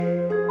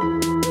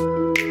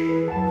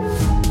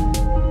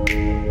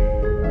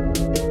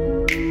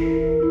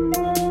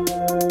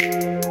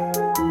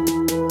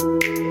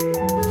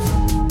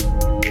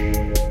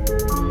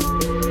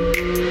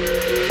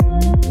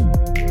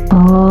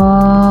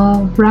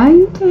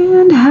right,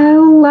 and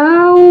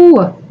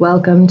hello!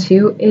 Welcome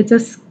to It's a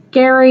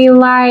Scary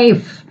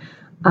Life.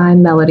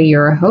 I'm Melody,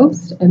 your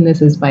host, and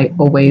this is my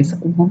always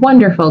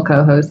wonderful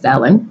co-host,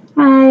 Ellen.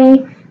 Hi.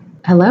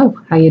 Hello,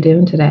 how you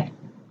doing today?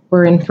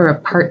 We're in for a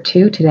part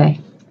 2 today.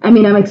 I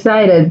mean, I'm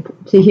excited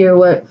to hear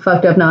what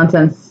fucked up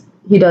nonsense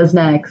he does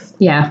next.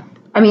 Yeah.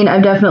 I mean,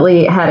 I've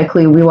definitely had a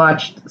clue. We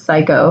watched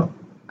Psycho.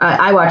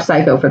 I watched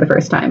Psycho for the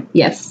first time.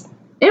 Yes.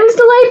 It was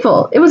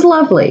delightful. It was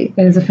lovely.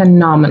 It is a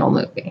phenomenal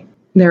movie.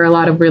 There are a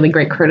lot of really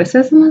great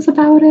criticisms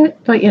about it,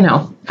 but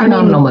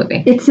phenomenal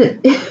movie. It's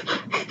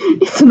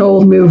an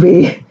old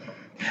movie.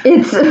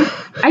 It's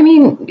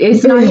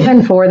not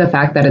even for the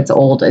fact that it's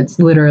old. It's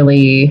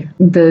literally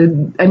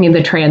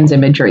the trans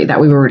imagery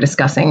that we were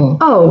discussing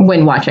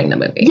when watching the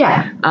movie.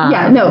 Yeah.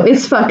 No,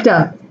 it's fucked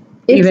up.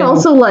 It's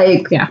also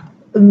like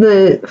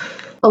a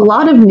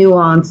lot of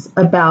nuance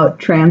about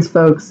trans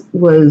folks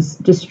was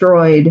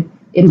destroyed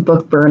in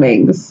book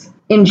burnings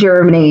in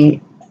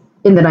Germany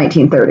in the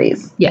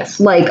 1930s. Yes.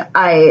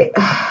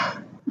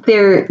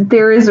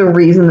 There is a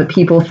reason that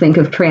people think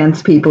of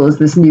trans people as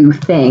this new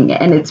thing,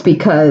 and it's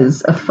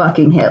because of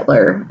fucking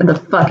Hitler and the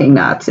fucking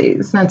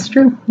Nazis. That's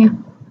true, yeah.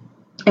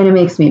 And it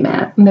makes me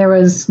mad. There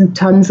was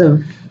tons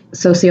of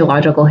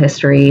sociological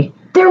history.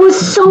 There was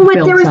so much.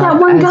 There was that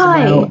one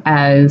guy. Well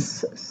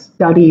as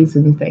studies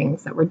and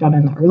things that were done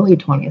in the early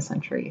 20th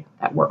century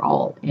that were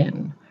all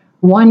in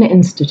one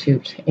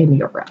institute in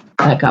Europe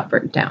that got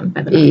burnt down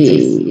by the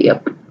Nazis.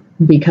 Yep.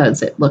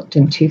 Because it looked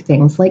into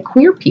things like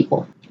queer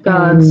people.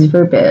 God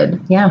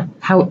forbid. Yeah.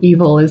 How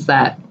evil is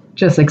that?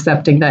 Just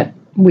accepting that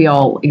we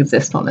all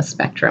exist on the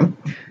spectrum.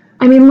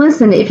 I mean,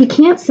 listen, if you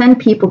can't send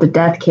people to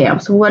death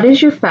camps, what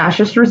is your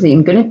fascist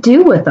regime going to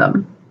do with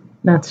them?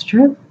 That's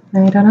true.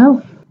 I don't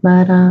know.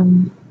 But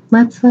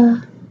let's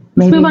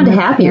move on to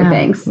happier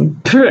things.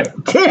 I'm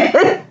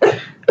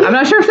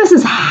not sure if this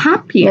is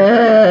happy.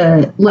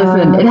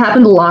 Listen, it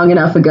happened long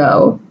enough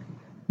ago.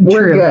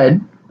 We're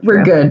good.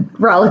 We're good.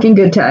 Rollicking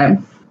good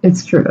time.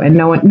 It's true, and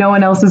no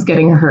one else is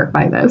getting hurt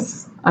by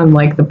this,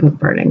 unlike the book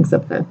burnings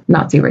of the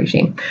Nazi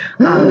regime.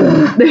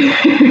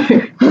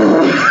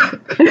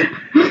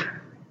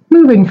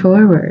 Moving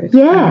forward,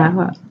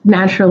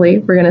 naturally,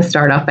 we're going to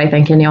start off by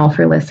thanking y'all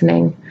for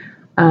listening.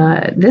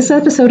 This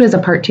episode is a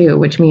part 2,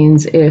 which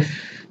means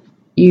if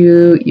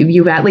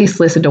you've at least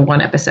listened to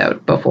one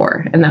episode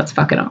before, and that's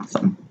fucking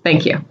awesome.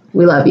 Thank you.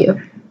 We love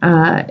you.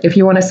 If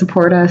you want to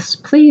support us,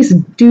 please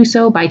do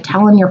so by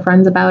telling your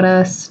friends about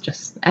us,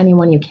 just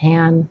anyone you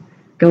can.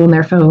 Go on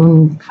their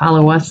phone,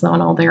 follow us on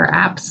all their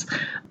apps,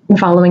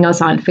 following us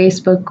on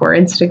Facebook or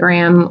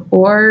Instagram,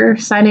 or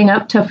signing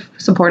up to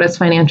support us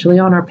financially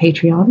on our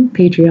Patreon,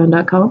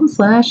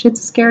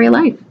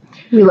 patreon.com/itsascarylife.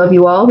 We love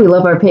you all. We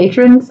love our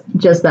patrons,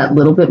 just that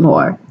little bit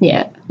more.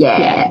 Yeah.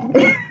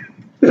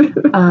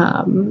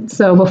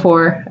 So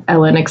before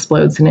Ellen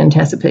explodes in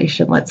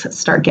anticipation, let's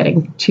start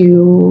getting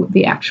to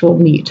the actual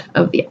meat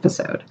of the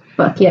episode.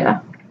 Fuck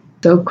yeah.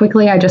 So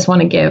quickly, I just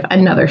want to give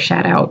another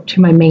shout out to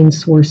my main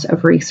source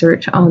of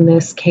research on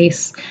this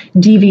case,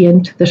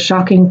 Deviant, the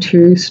Shocking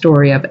True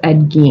Story of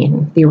Ed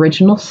Gein, the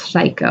Original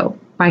Psycho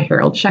by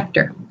Harold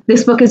Schechter.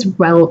 This book is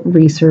well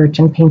researched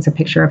and paints a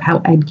picture of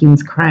how Ed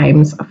Gein's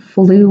crimes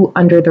flew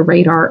under the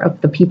radar of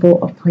the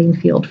people of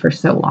Plainfield for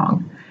so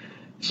long.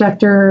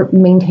 Schechter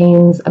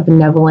maintains a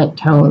benevolent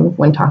tone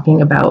when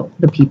talking about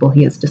the people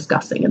he is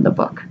discussing in the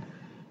book.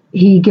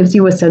 He gives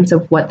you a sense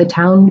of what the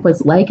town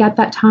was like at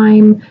that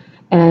time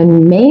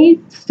and may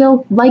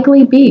still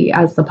likely be,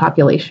 as the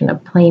population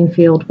of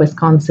Plainfield,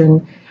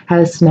 Wisconsin,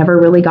 has never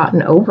really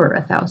gotten over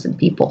 1,000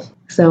 people.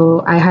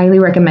 So I highly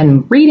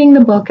recommend reading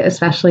the book,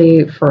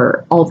 especially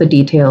for all the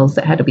details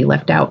that had to be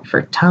left out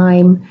for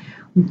time.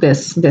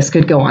 This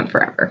could go on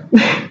forever.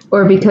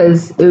 Or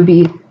because it would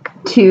be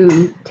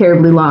too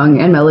terribly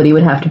long and Melody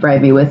would have to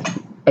bribe me with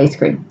ice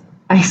cream.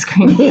 Ice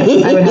cream,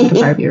 yes. I would have to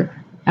bribe you,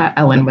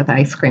 Ellen, with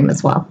ice cream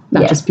as well,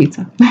 not just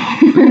pizza.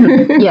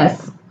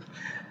 Yes.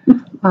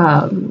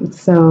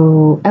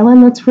 So,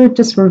 Ellen, let's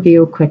just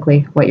review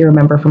quickly what you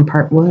remember from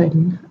part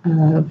 1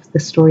 of the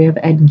story of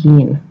Ed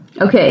Gein.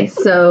 Okay,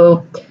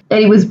 so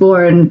Eddie was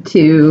born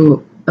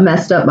to a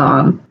messed up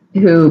mom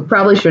who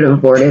probably should have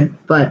aborted,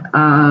 but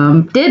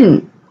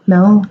didn't.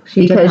 No,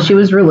 because she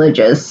was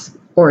religious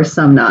or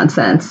some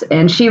nonsense,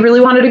 and she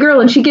really wanted a girl,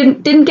 and she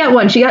didn't get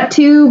one. She got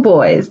 2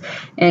 boys,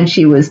 and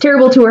she was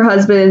terrible to her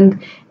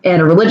husband and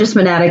a religious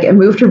fanatic, and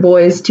moved her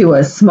boys to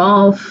a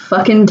small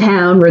fucking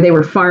town where they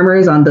were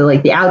farmers on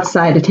the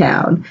outside of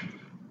town.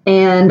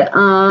 And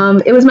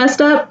it was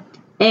messed up,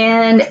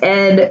 and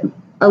Ed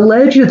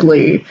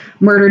allegedly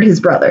murdered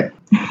his brother.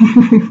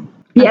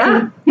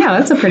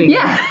 That's a pretty good.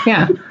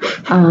 Yeah.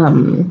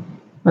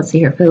 Let's see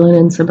here, filling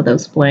in some of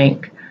those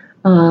blank.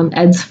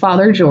 Ed's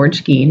father,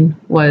 George Gein,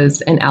 was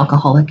an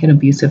alcoholic and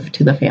abusive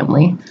to the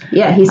family.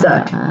 Yeah, he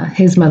sucked.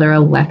 His mother,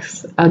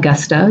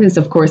 Augusta, is,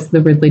 of course, the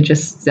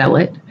religious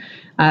zealot.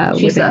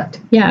 She sucked.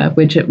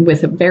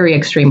 With very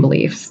extreme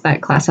beliefs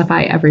that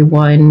classify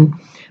everyone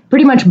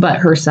pretty much but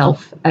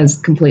herself as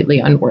completely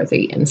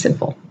unworthy and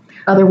sinful.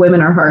 Other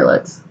women are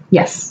harlots.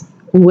 Yes.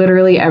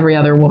 Literally every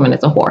other woman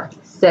is a whore.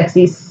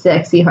 Sexy,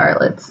 sexy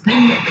harlots.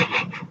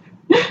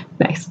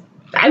 Nice.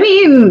 I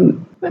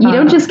mean, you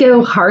don't just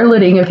go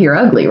harloting if you're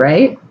ugly,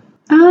 right?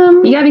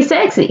 You gotta be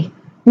sexy.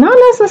 Not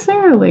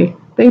necessarily.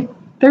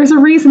 There's a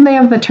reason they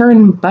have the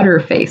term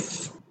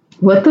butterface.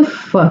 What the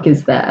fuck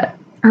is that?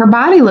 Her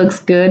body looks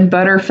good,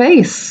 but her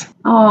face.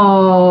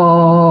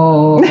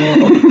 Oh.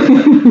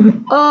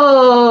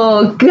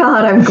 Oh,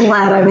 God, I'm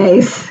glad I'm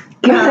ace.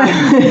 God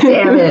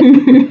damn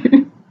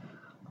it.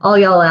 All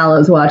y'all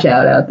aloes, watch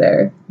out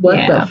there.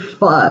 What the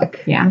fuck?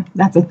 Yeah,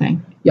 that's a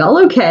thing. Y'all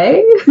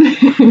okay?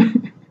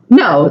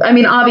 No, I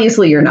mean,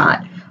 obviously you're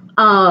not.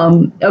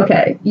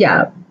 Okay,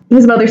 yeah.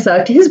 His mother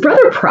sucked. His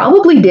brother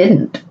probably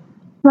didn't.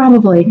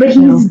 Probably. But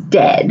he's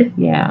dead.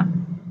 Yeah.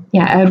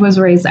 Yeah, Ed was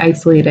raised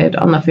isolated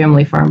on the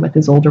family farm with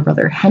his older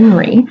brother,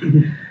 Henry.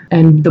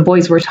 And the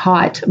boys were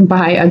taught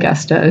by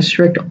Augusta a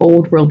strict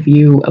old world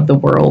view of the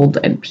world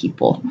and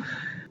people.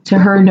 To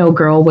her, no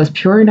girl was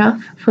pure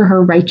enough for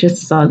her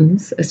righteous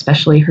sons,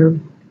 especially her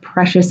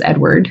precious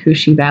Edward, who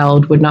she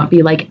vowed would not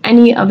be like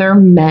any other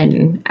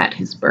men at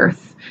his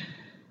birth.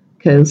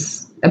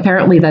 Because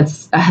apparently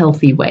that's a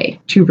healthy way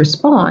to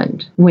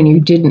respond when you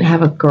didn't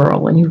have a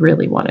girl and you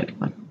really wanted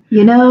one.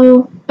 You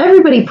know,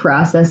 everybody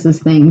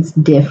processes things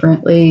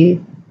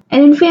differently.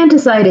 And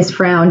infanticide is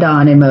frowned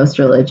on in most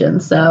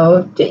religions.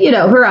 So, you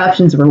know, her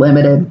options were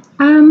limited.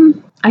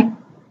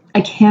 I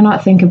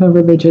cannot think of a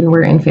religion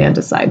where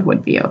infanticide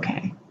would be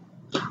okay.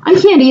 I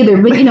can't either,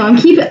 but you know, I'm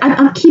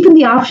keeping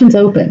the options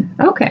open.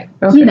 Okay.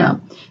 You know.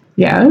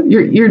 Yeah,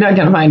 you're not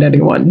going to find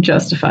anyone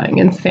justifying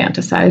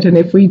infanticide, and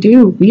if we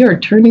do, we are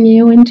turning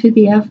you into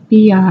the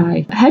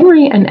FBI.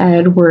 Henry and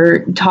Ed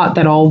were taught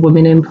that all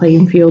women in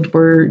Plainfield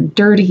were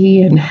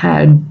dirty and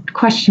had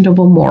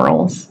questionable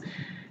morals.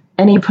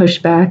 Any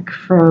pushback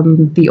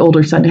from the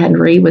older son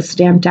Henry was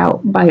stamped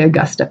out by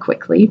Augusta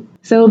quickly,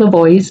 so the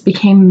boys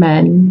became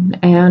men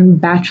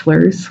and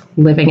bachelors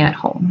living at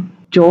home.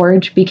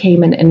 George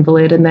became an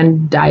invalid and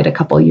then died a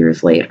couple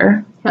years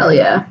later. Hell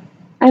yeah.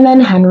 And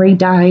then Henry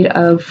died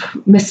of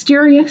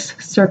mysterious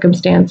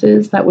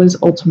circumstances that was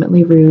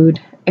ultimately rude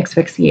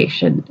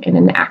asphyxiation in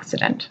an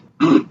accident.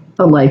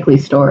 A likely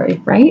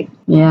story. Right?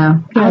 Yeah.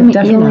 Yeah,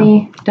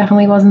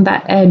 definitely wasn't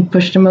that Ed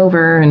pushed him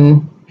over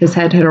and his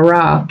head hit a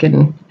rock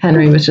and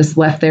Henry was just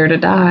left there to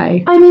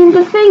die. I mean,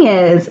 the thing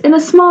is, in a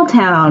small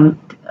town,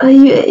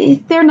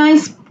 they're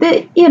nice.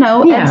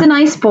 Ed's a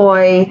nice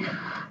boy.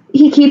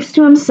 He keeps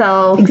to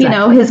himself. Exactly. You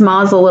know, his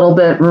ma's a little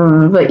bit,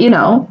 but you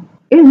know.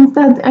 He's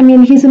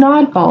an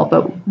oddball,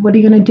 but what are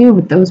you going to do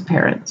with those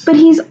parents? But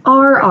he's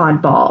our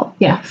oddball.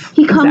 Yes.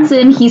 He comes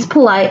in, he's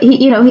polite.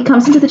 He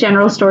comes into the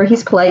general store,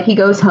 he's polite, he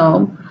goes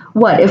home.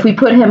 What, if we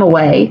put him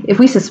away, if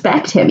we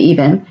suspect him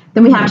even,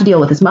 then we have to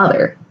deal with his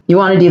mother. You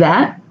want to do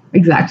that?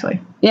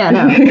 Exactly. Yeah,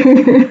 no.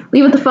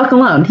 Leave it the fuck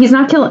alone. He's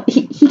not killing,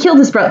 he killed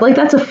his brother. Like,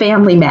 that's a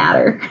family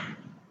matter.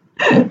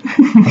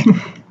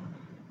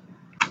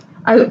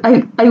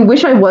 I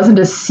wish I wasn't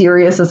as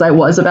serious as I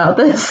was about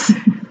this.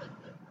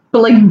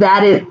 But like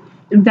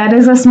that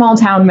is a small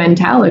town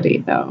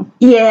mentality, though.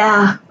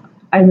 Yeah.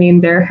 I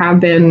mean, there have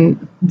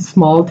been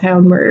small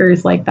town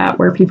murders like that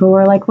where people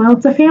were like, well,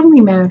 it's a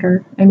family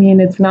matter. I mean,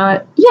 it's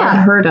not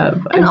unheard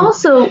of. And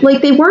also,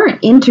 like, they weren't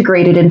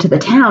integrated into the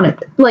town,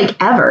 like,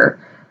 ever.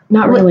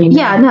 Not really. No.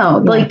 Yeah,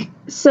 no. Yeah. Like,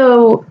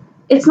 so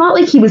it's not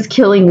like he was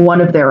killing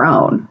one of their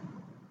own.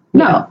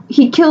 No,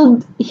 he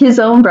killed his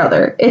own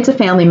brother. It's a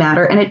family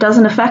matter, and it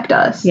doesn't affect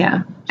us.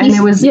 Yeah. And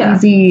it was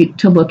easy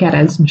to look at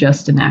as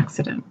just an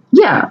accident.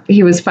 Yeah.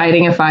 He was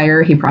fighting a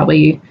fire. He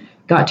probably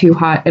got too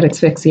hot and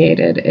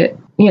asphyxiated. It,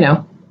 you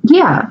know.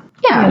 Yeah.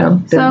 Yeah.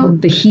 You know,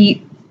 the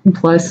heat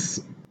plus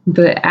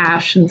the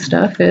ash and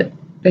stuff, it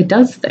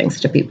does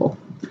things to people.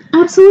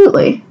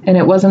 Absolutely. And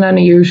it wasn't an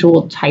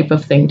unusual type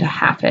of thing to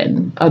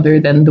happen other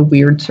than the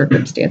weird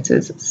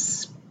circumstances,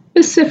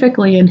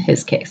 specifically in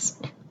his case.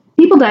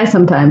 People die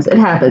sometimes. It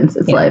happens.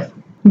 It's life.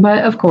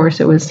 But, of course,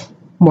 it was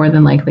more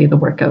than likely the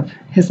work of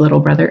his little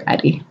brother,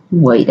 Eddie.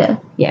 Waiter.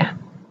 Yeah.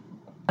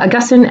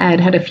 Augusta and Ed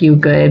had a few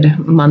good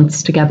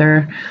months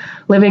together,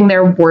 living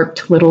their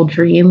warped little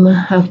dream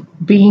of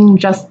being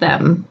just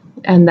them.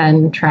 And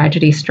then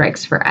tragedy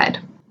strikes for Ed.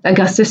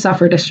 Augusta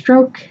suffered a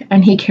stroke,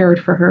 and he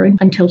cared for her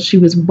until she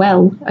was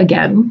well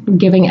again,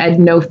 giving Ed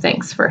no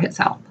thanks for his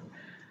help.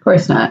 Of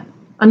course not.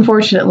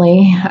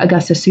 Unfortunately,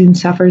 Augusta soon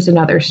suffers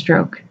another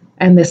stroke,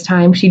 and this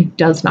time she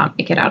does not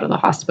make it out of the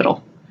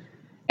hospital.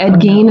 Ed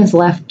Gein is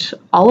left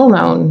all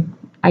alone,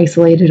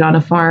 isolated on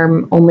a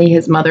farm only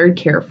his mother would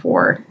care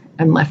for,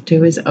 and left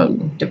to his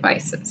own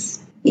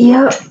devices.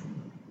 Yep.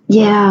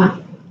 Yeah.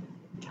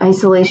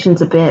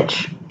 Isolation's a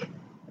bitch.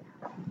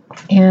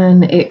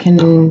 And it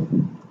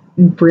can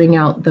bring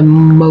out the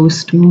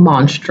most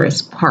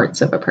monstrous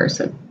parts of a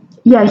person.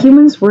 Yeah,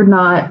 humans were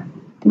not,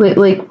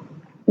 like,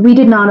 we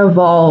did not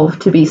evolve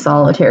to be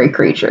solitary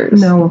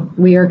creatures. No,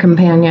 we are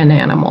companion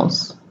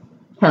animals.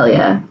 Hell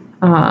yeah.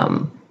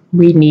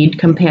 We need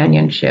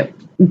companionship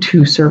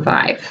to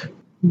survive.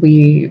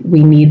 We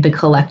need the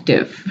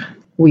collective.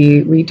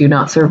 We do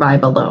not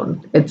survive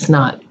alone. It's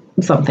not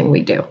something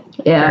we do.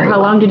 Yeah, very how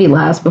well. long did he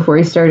last before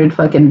he started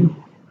fucking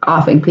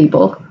offing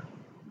people?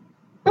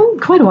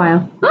 Quite a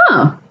while.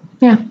 Oh,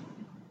 Yeah.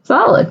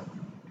 solid.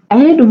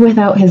 Ed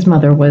without his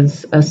mother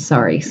was a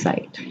sorry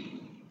sight.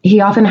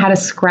 He often had a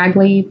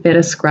scraggly bit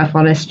of scruff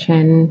on his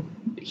chin.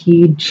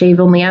 He'd shave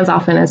only as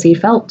often as he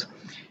felt.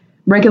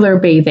 Regular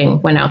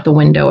bathing went out the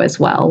window as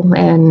well,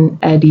 and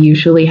Ed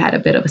usually had a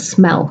bit of a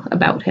smell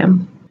about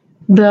him.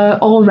 The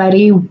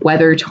already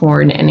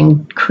weather-torn and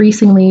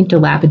increasingly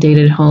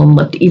dilapidated home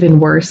looked even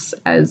worse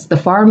as the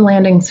farm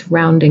landing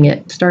surrounding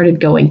it started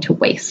going to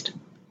waste.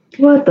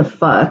 What the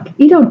fuck?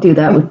 You don't do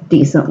that with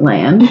decent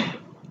land.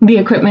 The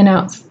equipment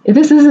out.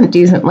 This isn't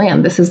decent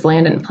land. This is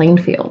land in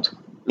Plainfield.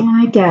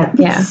 I get,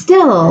 but Yeah.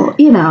 still,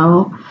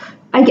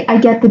 I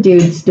get the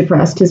dude's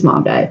depressed. His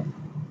mom died.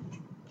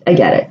 I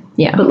get it.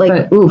 Yeah,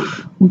 But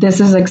oof. This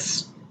is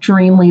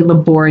extremely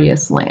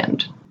laborious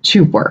land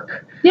to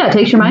work. Yeah, it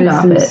takes your mind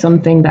off This is it.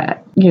 something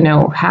that,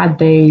 had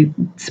they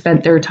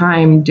spent their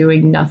time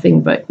doing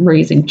nothing but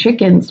raising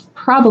chickens,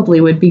 probably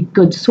would be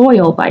good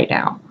soil by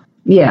now.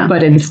 Yeah.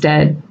 But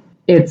instead,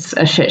 it's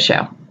a shit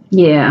show.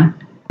 Yeah.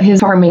 His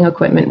farming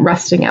equipment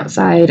rusting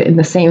outside in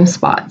the same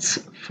spots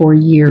for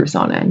years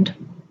on end.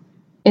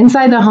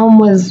 Inside the home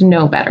was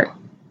no better.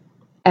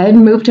 Ed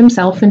moved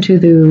himself into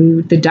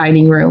the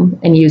dining room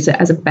and used it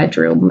as a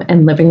bedroom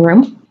and living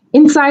room.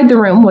 Inside the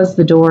room was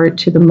the door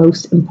to the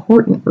most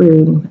important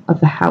room of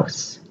the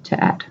house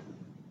to Ed,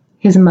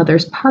 his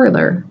mother's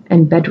parlor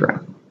and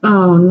bedroom.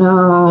 Oh,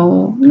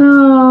 no.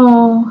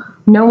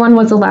 No one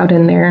was allowed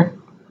in there,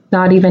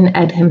 not even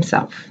Ed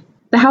himself.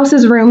 The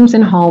house's rooms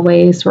and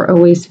hallways were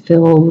always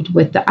filled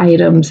with the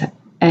items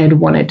Ed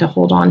wanted to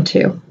hold on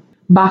to.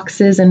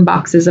 Boxes and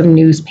boxes of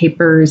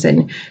newspapers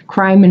and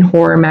crime and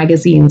horror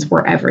magazines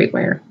were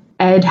everywhere.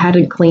 Ed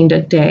hadn't cleaned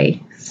a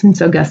day since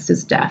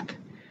Augusta's death,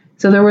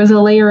 so there was a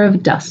layer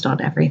of dust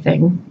on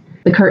everything.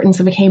 The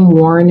curtains became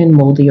worn and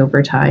moldy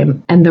over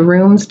time, and the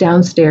rooms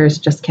downstairs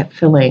just kept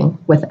filling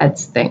with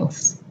Ed's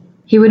things.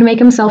 He would make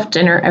himself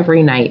dinner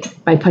every night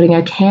by putting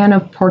a can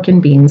of pork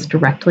and beans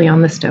directly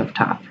on the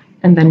stovetop,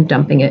 and then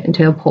dumping it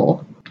into a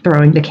pool,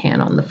 throwing the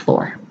can on the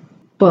floor.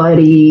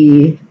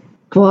 Buddy.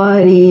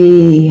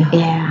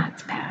 Yeah,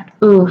 it's bad.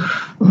 Oof.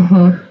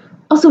 Mm-hmm.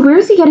 Also, where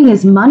is he getting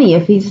his money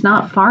if he's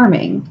not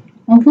farming?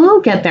 We'll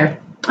get there.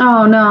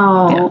 Oh,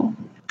 no.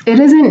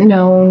 It isn't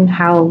known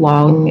how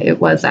long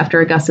it was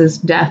after Gus's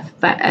death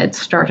that Ed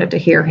started to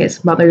hear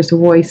his mother's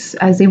voice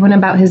as he went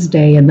about his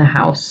day in the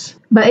house.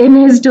 But in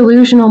his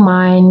delusional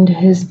mind,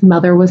 his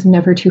mother was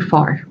never too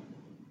far.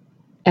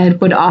 Ed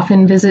would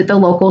often visit the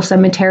local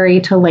cemetery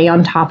to lay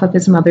on top of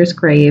his mother's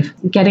grave,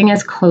 getting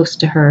as close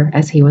to her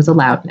as he was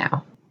allowed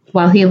now.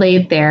 While he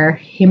laid there,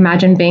 he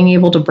imagined being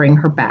able to bring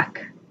her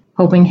back,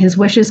 hoping his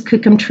wishes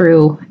could come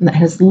true and that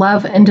his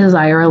love and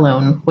desire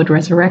alone would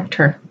resurrect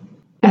her.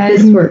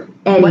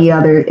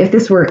 If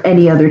this were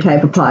any other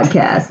type of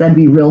podcast, that'd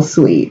be real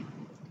sweet.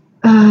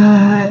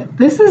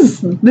 This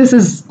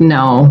is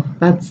no.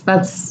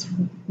 That's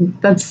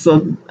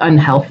an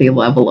unhealthy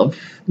level of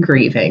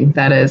grieving.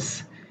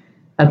 That's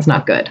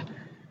not good.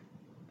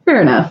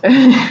 Fair enough.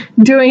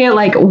 Doing it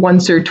like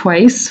once or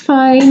twice,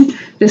 fine.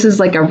 This is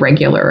like a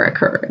regular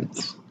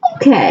occurrence.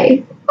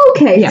 Okay.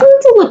 Yeah.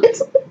 So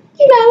it's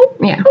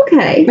Yeah.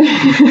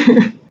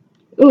 okay.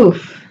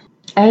 Oof.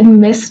 Ed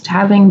missed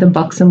having the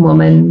buxom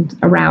woman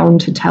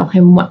around to tell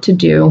him what to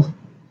do.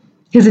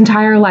 His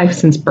entire life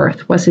since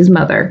birth was his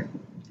mother,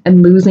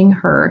 and losing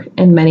her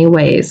in many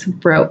ways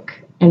broke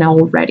an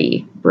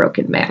already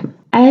broken man.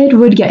 Ed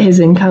would get his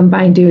income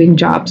by doing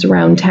jobs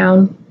around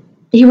town.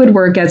 He would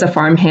work as a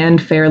farmhand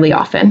fairly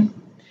often.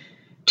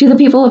 To the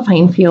people of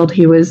Plainfield,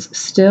 he was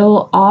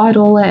still Odd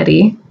Ol'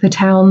 Eddie, the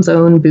town's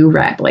own Boo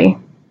Radley.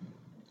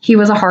 He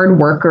was a hard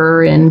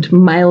worker and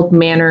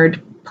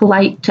mild-mannered,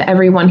 polite to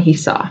everyone he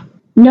saw.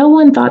 No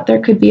one thought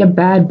there could be a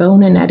bad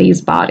bone in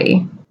Eddie's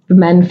body. The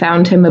men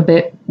found him a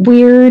bit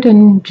weird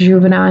and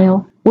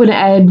juvenile. When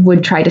Ed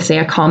would try to say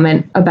a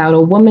comment about a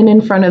woman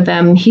in front of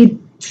them, he'd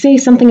say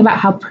something about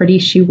how pretty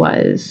she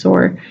was,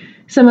 or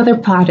some other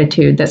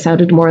platitude that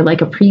sounded more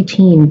like a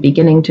preteen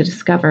beginning to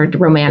discover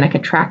romantic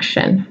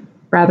attraction,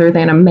 rather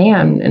than a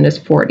man in his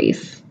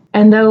 40s.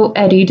 And though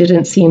Eddie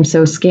didn't seem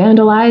so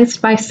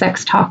scandalized by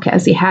sex talk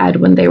as he had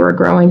when they were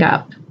growing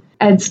up,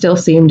 Ed still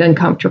seemed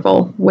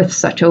uncomfortable with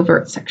such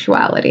overt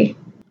sexuality.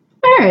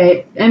 All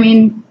right. I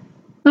mean,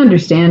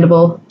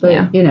 understandable,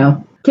 but,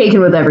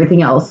 taken with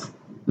everything else.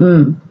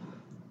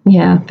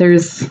 Yeah,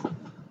 there's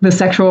the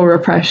sexual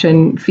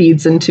repression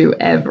feeds into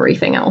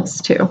everything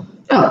else, too.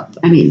 Oh,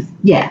 I mean,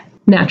 yeah.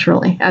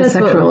 Naturally, as That's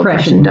sexual what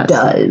repression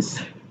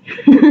does.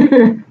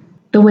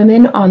 The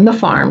women on the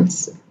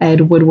farms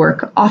Ed would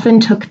work often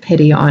took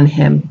pity on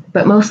him,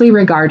 but mostly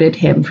regarded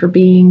him for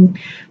being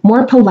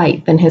more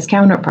polite than his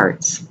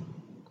counterparts.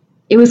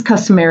 It was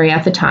customary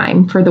at the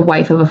time for the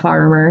wife of a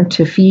farmer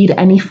to feed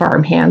any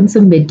farmhands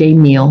a midday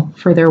meal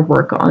for their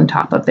work on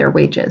top of their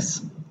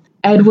wages.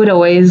 Ed would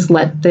always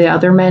let the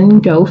other men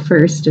go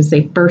first as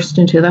they burst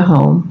into the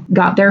home,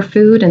 got their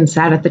food, and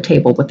sat at the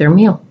table with their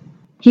meal.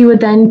 He would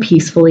then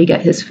peacefully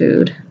get his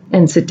food,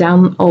 and sit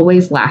down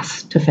always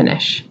last to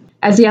finish.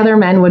 As the other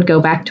men would go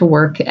back to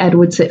work, Ed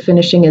would sit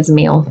finishing his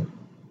meal.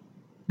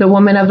 The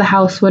woman of the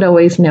house would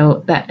always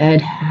note that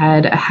Ed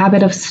had a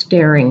habit of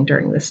staring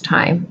during this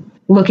time,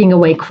 looking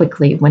away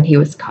quickly when he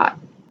was caught.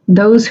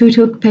 Those who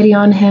took pity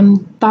on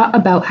him thought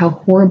about how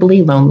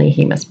horribly lonely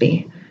he must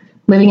be,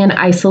 living an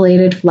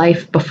isolated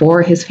life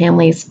before his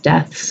family's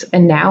deaths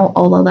and now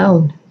all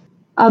alone.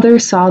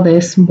 Others saw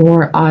this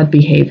more odd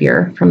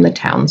behavior from the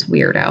town's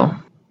weirdo.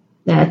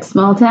 That's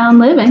small town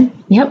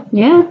living. Yep.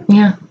 Yeah.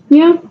 Yeah.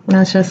 Yeah. And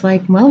it's just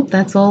like, well,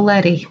 that's old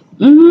Eddie.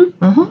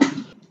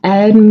 Mm-hmm.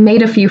 Ed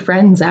made a few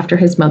friends after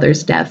his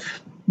mother's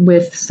death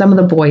with some of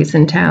the boys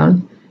in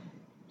town.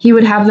 He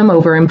would have them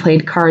over and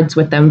played cards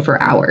with them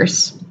for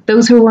hours.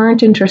 Those who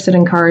weren't interested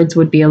in cards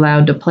would be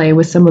allowed to play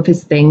with some of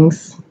his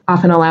things,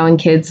 often allowing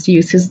kids to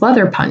use his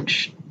leather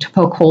punch to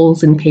poke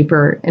holes in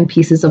paper and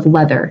pieces of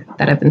leather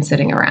that have been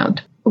sitting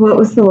around. What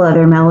was the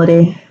leather,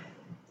 Melody?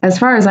 As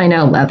far as I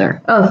know,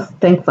 leather. Oh,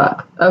 thank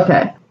fuck.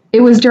 Okay.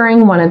 It was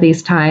during one of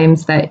these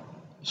times that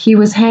he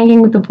was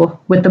hanging with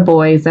the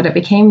boys that it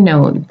became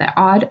known that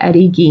Odd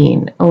Eddie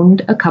Gein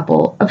owned a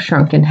couple of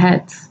shrunken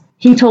heads.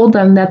 He told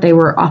them that they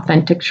were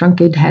authentic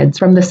shrunken heads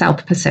from the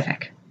South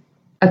Pacific.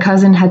 A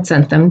cousin had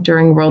sent them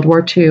during World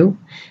War II,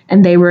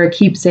 and they were a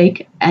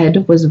keepsake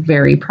Ed was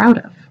very proud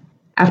of.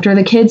 After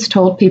the kids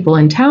told people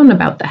in town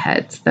about the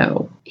heads,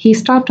 though, he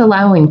stopped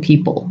allowing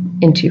people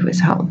into his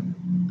home.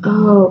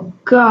 Oh,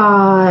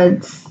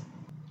 God.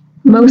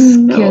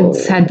 Most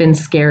kids had been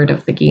scared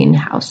of the Gein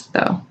house,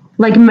 though.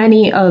 Like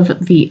many of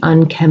the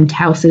unkempt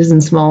houses in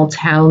small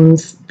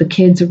towns, the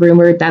kids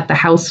rumored that the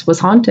house was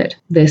haunted.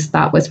 This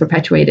thought was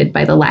perpetuated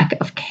by the lack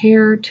of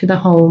care to the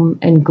home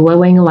and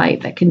glowing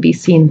light that can be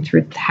seen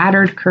through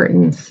tattered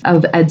curtains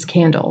of Ed's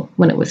candle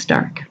when it was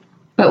dark.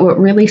 But what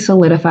really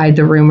solidified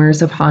the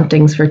rumors of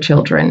hauntings for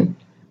children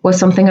was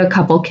something a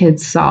couple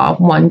kids saw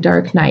one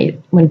dark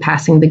night when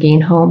passing the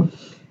Gein home.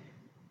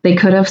 They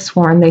could have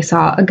sworn they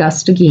saw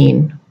Augusta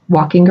Gein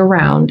walking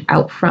around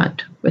out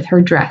front with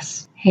her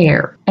dress,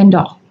 hair, and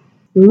all.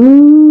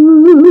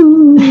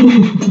 Ooh.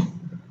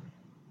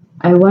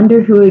 I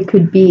wonder who it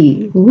could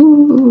be.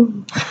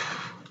 Ooh.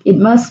 It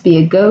must be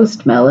a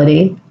ghost,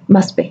 Melody.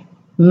 Must be.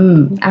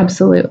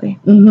 Absolutely.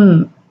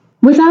 Mm-hmm.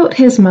 Without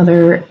his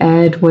mother,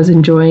 Ed was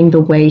enjoying the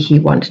way he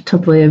wanted to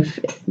live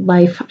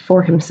life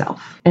for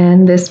himself.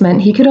 And this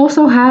meant he could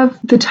also have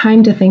the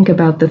time to think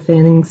about the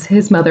things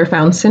his mother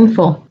found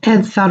sinful.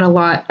 Ed thought a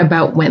lot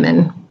about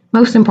women.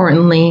 Most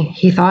importantly,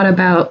 he thought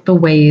about the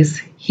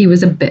ways he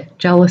was a bit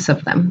jealous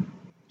of them.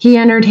 He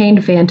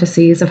entertained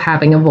fantasies of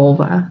having a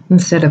vulva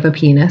instead of a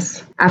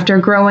penis. After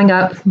growing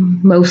up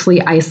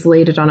mostly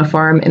isolated on a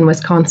farm in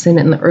Wisconsin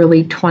in the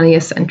early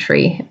 20th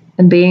century,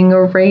 and being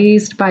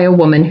raised by a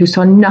woman who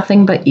saw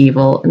nothing but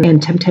evil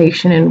and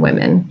temptation in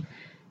women,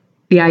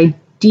 the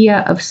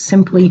idea of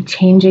simply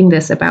changing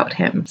this about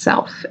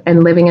himself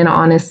and living an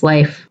honest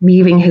life,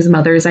 leaving his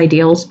mother's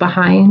ideals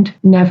behind,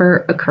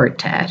 never occurred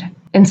to Ed.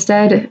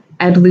 Instead,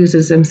 Ed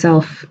loses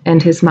himself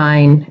and his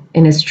mind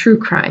in his true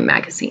crime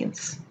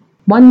magazines.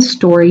 One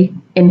story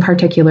in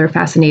particular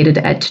fascinated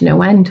Ed to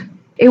no end.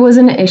 It was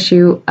an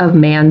issue of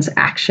Man's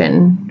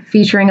Action,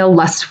 featuring a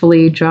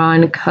lustfully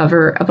drawn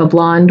cover of a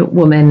blonde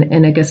woman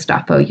in a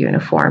Gestapo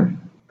uniform.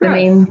 The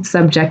main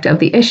subject of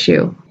the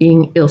issue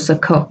being Ilse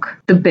Koch,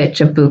 the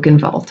bitch of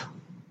Buchenwald.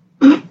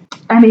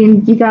 I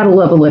mean, you gotta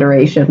love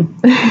alliteration.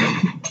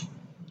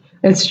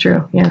 It's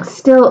true, yeah.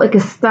 Still, a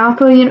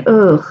Gestapo,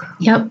 ugh.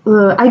 Yep.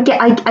 Ugh.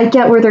 I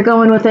get where they're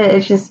going with it.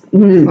 It's just,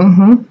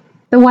 Mm-hmm.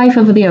 The wife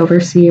of the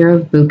overseer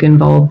of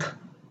Buchenwald,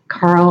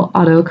 Karl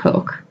Otto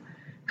Koch,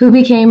 who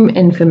became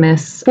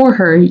infamous for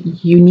her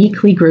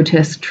uniquely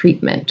grotesque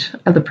treatment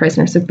of the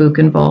prisoners of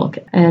Buchenwald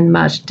and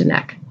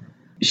Majdanek.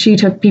 She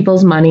took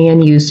people's money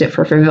and used it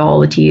for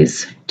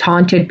frivolities,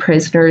 taunted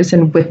prisoners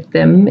and whipped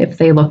them if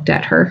they looked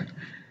at her.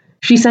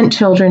 She sent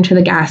children to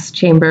the gas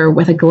chamber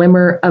with a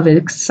glimmer of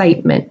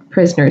excitement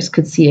prisoners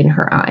could see in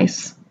her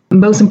eyes.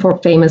 Most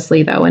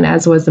famously, though, and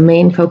as was the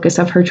main focus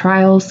of her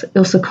trials,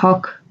 Ilse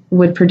Koch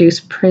would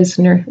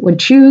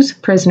choose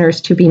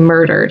prisoners to be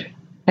murdered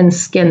and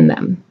skin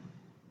them.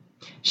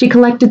 She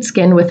collected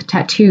skin with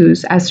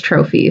tattoos as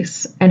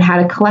trophies and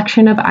had a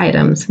collection of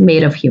items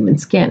made of human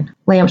skin,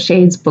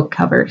 lampshades, book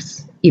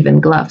covers, even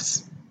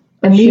gloves.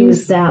 And she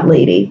was that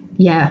lady.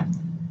 Yeah.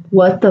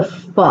 What the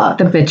fuck?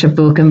 The bitch of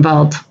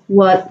Buchenwald.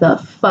 What the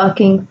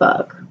fucking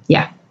fuck?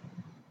 Yeah.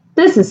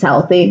 This is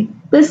healthy.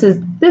 This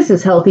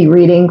is healthy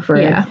reading for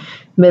a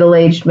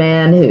middle-aged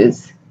man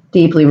who's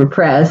deeply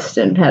repressed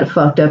and had a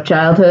fucked up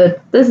childhood.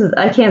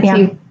 I can't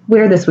see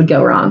where this would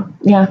go wrong.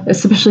 Yeah,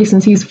 especially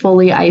since he's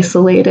fully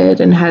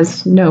isolated and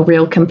has no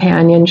real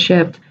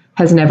companionship,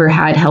 has never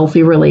had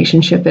healthy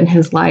relationship in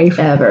his life.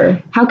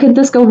 Ever. How could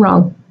this go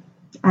wrong?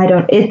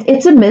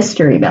 It's a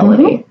mystery,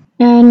 Melody.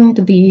 Mm-hmm.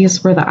 And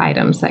these were the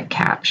items that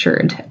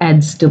captured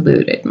Ed's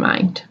deluded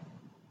mind.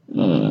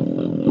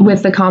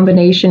 With the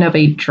combination of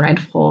a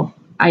dreadful,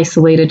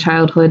 isolated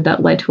childhood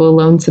that led to a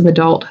lonesome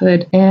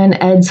adulthood, and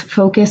Ed's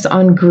focus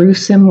on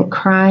gruesome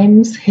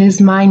crimes,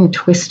 his mind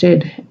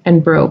twisted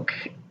and broke,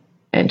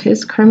 and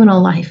his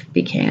criminal life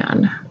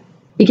began.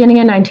 Beginning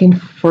in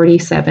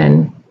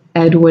 1947,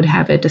 Ed would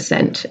have a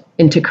descent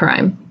into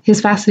crime.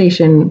 His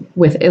fascination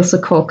with Ilse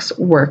Koch's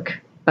work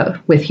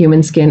with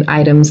human skin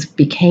items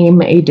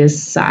became a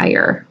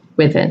desire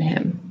within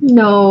him.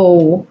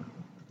 No.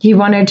 He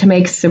wanted to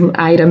make some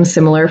items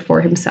similar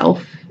for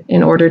himself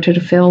in order to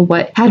fulfill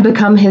what had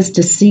become his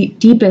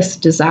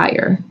deepest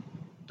desire,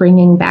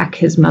 bringing back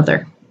his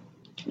mother.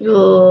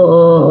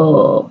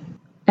 Oh.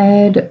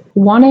 Ed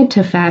wanted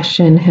to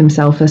fashion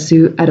himself a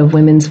suit out of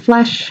women's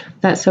flesh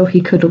so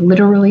he could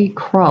literally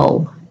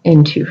crawl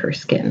into her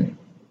skin.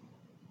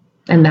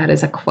 And that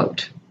is a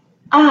quote.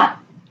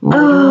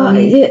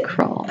 Literally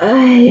crawl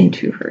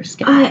into her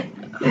skin. I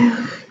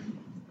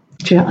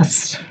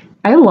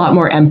had a lot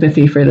more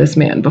empathy for this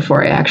man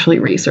before I actually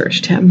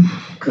researched him.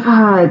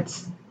 God,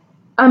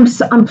 I'm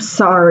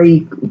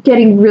sorry.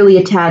 Getting really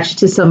attached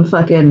to some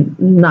fucking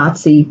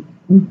Nazi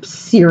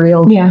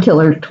serial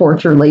killer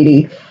torture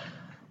lady.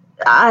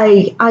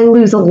 I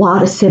lose a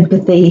lot of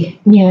sympathy.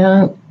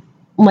 Yeah,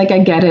 like I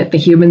get it. The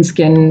human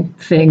skin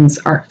things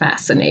are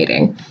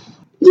fascinating.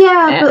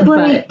 Yeah,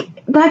 but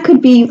that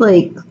could be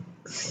like,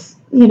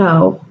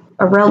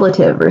 a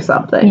relative or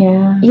something.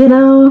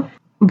 Yeah.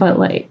 But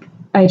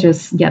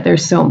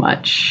there's so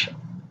much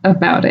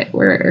about it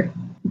where,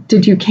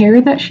 did you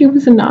care that she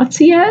was a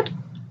Nazi, Ed?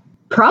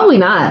 Probably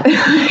not.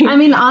 I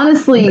mean,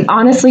 honestly.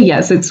 Honestly,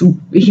 yes.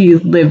 He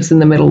lives in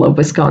the middle of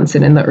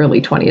Wisconsin in the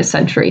early 20th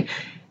century.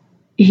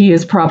 He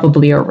is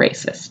probably a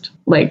racist.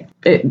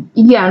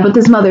 Yeah, but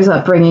his mother's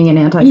upbringing an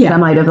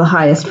anti-Semite of the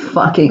highest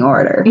fucking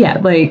order.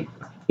 Yeah,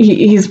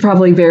 he's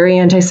probably very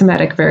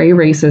anti-Semitic, very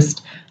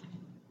racist,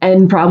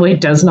 and probably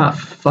does not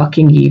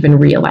fucking even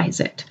realize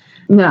it.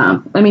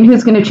 No. I mean,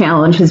 who's going to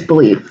challenge his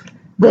belief?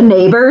 The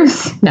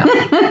neighbors? No.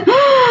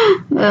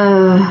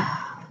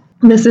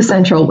 This is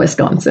central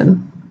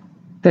Wisconsin.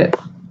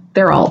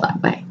 They're all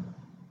that way.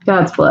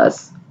 God's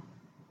bless.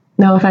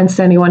 No offense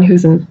to anyone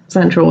who's in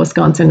central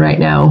Wisconsin right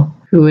now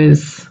who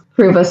is...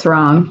 Prove us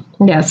wrong.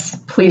 Yes,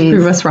 please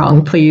prove us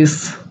wrong,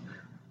 please.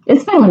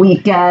 It's been a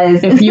week,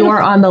 guys. If you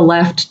are on the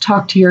left,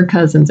 talk to your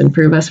cousins and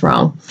prove us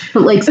wrong.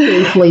 But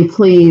safely,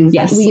 please.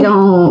 Yes. We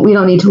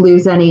don't need to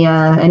lose any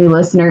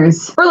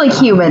listeners. Or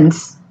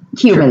humans.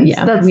 Humans.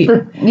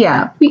 True,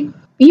 yeah.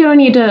 You don't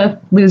need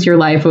to lose your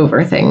life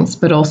over things,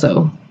 but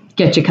also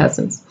get your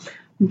cousins.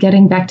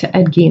 Getting back to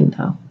Ed Gein,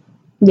 though.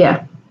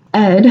 Yeah.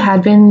 Ed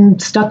had been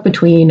stuck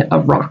between a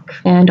rock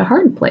and a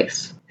hard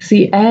place.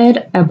 See,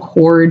 Ed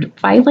abhorred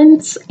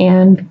violence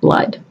and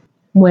blood.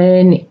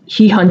 When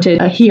he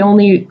hunted, he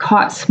only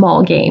caught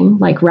small game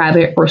like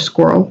rabbit or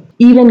squirrel,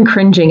 even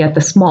cringing at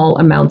the small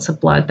amounts of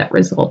blood that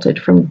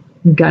resulted from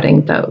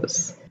gutting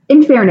those.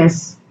 In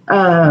fairness,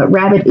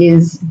 rabbit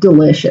is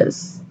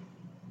delicious.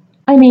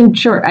 I mean,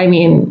 sure. I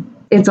mean,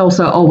 it's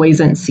also always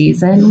in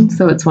season,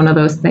 so it's one of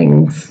those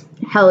things.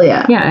 Hell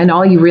yeah. Yeah, and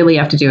all you really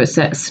have to do is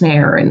set a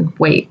snare and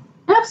wait.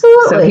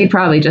 Absolutely. So he'd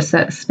probably just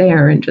set a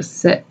snare and just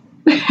sit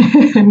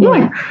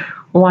and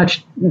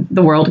watch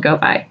the world go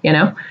by,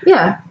 Yeah.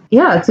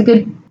 Yeah, it's a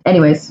good...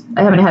 Anyways,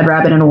 I haven't had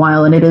rabbit in a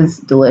while, and it is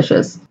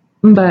delicious.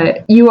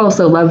 But you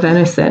also love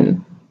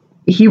venison.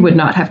 He would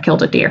not have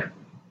killed a deer.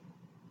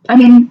 I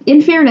mean,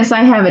 in fairness,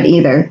 I haven't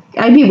either.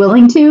 I'd be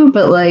willing to,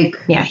 but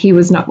Yeah, he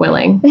was not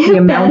willing. The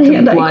amount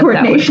of blood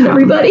coordination, that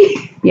would come.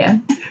 Everybody. Yeah.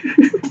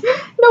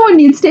 No one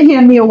needs to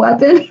hand me a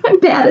weapon. I'm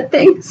bad at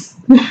things.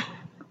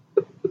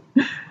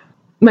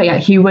 But yeah,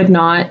 he would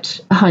not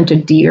hunt a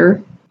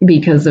deer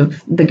because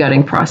of the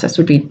gutting process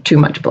would be too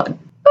much blood.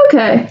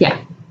 Okay.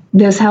 Yeah.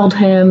 This held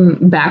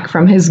him back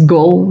from his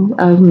goal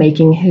of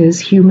making his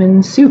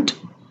human suit.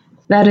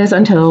 That is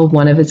until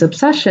one of his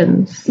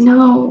obsessions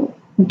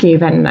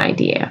gave Ed an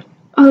idea.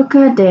 Oh,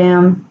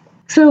 goddamn.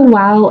 So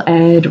while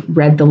Ed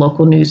read the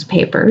local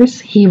newspapers,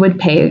 he would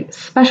pay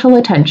special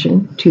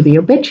attention to the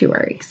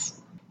obituaries.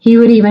 He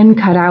would even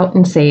cut out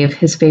and save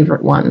his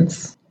favorite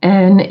ones.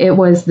 And it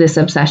was this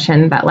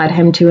obsession that led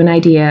him to an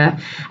idea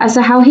as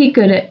to how he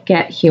could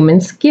get human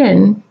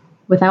skin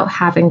without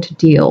having to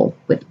deal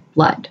with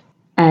blood.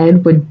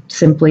 Ed would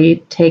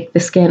simply take the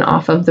skin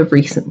off of the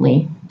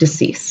recently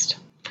deceased.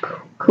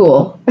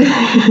 Cool.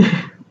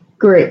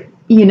 Great.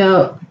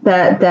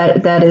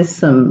 That is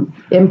some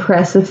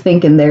impressive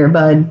thinking there,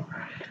 bud.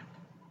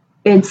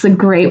 It's a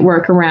great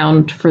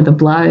workaround for the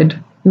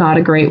blood, not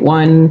a great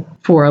one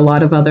for a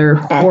lot of other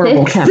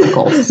horrible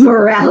chemicals.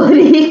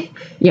 Morality.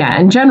 Yeah,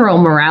 in general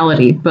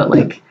morality, but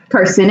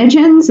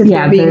carcinogens if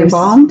they're being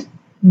embalmed.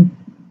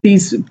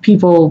 These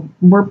people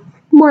were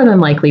more than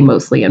likely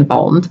mostly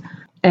embalmed.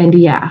 And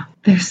yeah,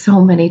 there's so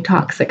many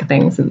toxic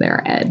things in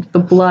there, Ed. The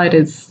blood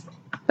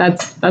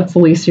that's the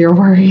least of your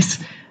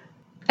worries.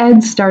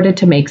 Ed started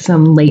to make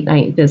some late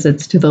night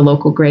visits to the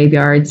local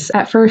graveyards.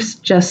 At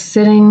first, just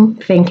sitting,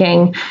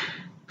 thinking,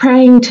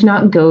 praying to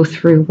not go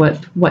through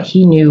what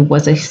he knew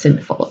was a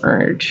sinful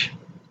urge.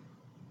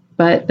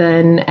 But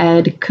then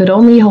Ed could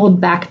only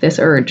hold back this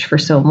urge for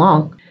so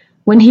long.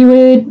 When he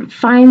would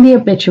find the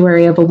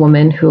obituary of a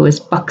woman who was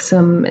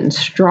buxom and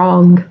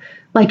strong,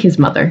 like his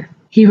mother,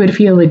 he would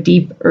feel a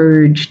deep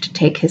urge to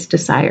take his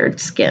desired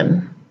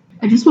skin.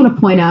 I just want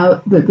to point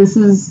out that this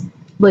is,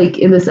 like,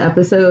 in this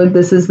episode,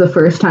 this is the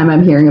first time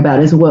I'm hearing about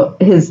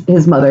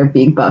his mother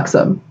being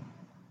buxom.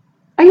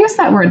 I used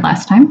that word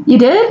last time. You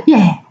did?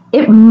 Yeah.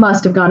 It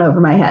must have gone over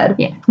my head.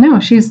 Yeah. No,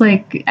 she's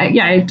like,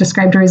 yeah, I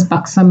described her as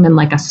buxom and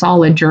like a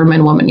solid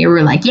German woman. You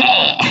were like,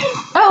 yeah.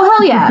 Oh,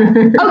 hell yeah.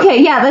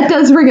 Okay, yeah, that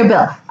does ring a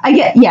bell.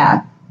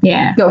 Yeah.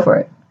 Yeah. Go for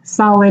it.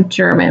 Solid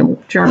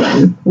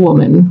German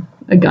woman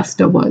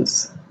Augusta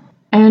was.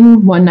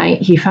 And one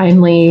night he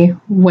finally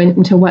went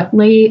into what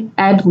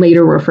Ed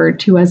later referred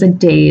to as a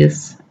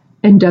daze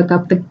and dug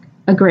up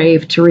a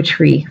grave to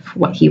retrieve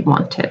what he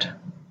wanted.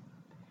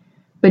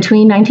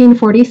 Between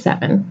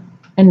 1947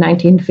 and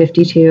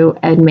 1952,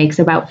 Ed makes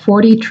about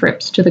 40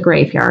 trips to the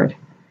graveyard,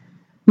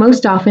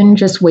 most often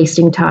just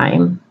wasting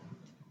time.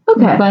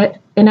 Okay. But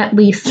in at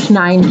least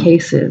 9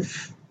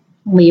 cases,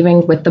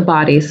 leaving with the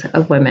bodies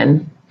of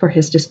women for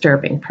his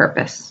disturbing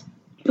purpose.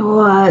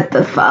 What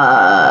the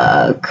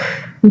fuck?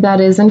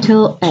 That is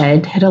until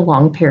Ed hit a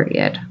long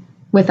period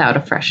without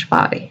a fresh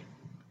body.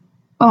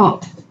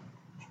 Oh.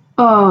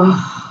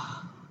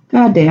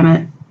 God damn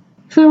it.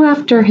 So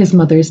after his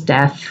mother's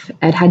death,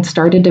 Ed had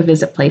started to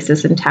visit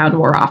places in town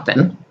more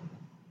often.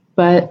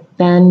 But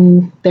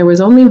then there was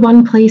only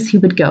one place he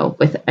would go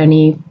with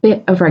any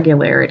bit of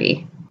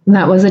regularity.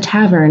 That was a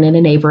tavern in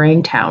a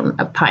neighboring town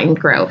of Pine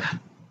Grove.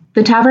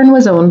 The tavern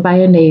was owned by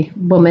a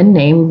woman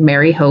named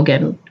Mary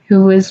Hogan,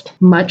 who was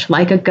much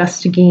like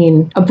Augusta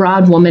Gein, a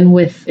broad woman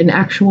with an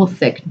actual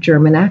thick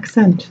German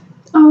accent.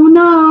 Oh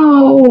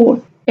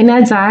no! In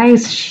Ed's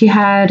eyes, she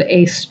had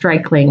a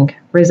striking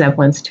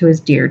resemblance to his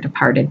dear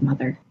departed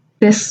mother.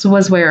 This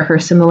was where her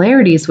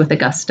similarities with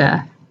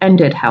Augusta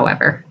ended,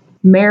 however.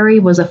 Mary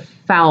was a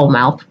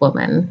foul-mouthed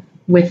woman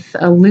with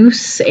a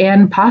loose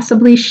and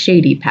possibly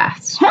shady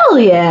past. Hell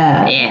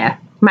yeah! Yeah,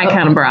 my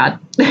kind of broad.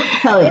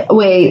 Hell yeah.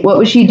 Wait, what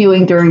was she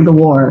doing during the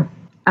war?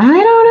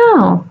 I don't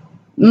know.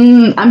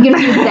 I'm gonna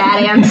get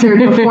that answered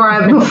before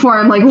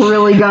I'm like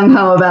really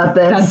gung-ho about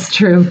this. That's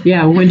true.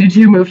 Yeah, when did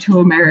you move to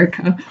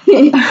America?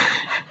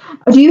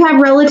 Do you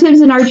have relatives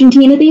in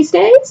Argentina these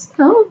days?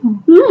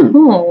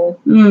 Oh.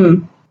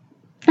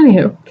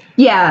 Anywho.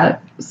 Yeah,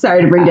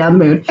 sorry to bring down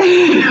the mood.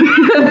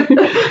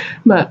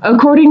 But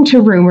according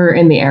to rumor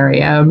in the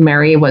area,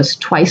 Mary was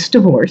twice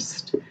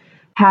divorced,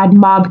 had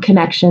mob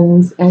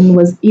connections, and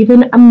was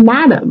even a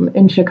madam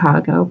in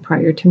Chicago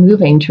prior to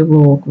moving to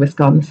rural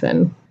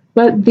Wisconsin.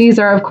 But these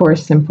are, of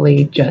course,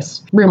 simply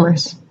just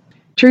rumors.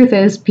 Truth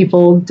is,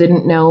 people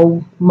didn't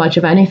know much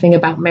of anything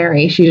about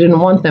Mary. She didn't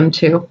want them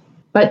to.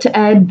 But to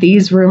Ed,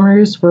 these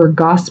rumors were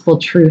gospel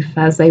truth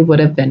as they would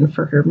have been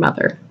for her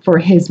mother, for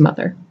his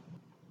mother.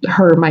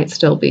 Her might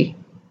still be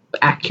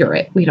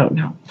accurate. We don't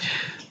know.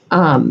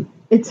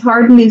 It's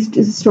hard in these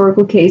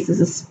historical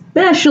cases,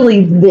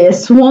 especially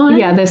this one.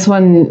 Yeah, this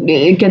one,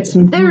 it gets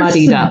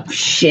muddied up.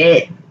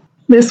 Shit.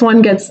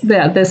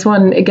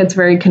 It gets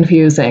very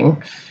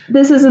confusing.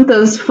 This isn't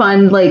those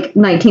fun, like,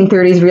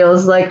 1930s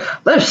reels, like,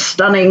 this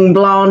stunning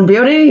blonde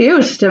beauty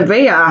used to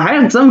be a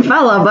handsome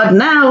fella, but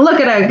now look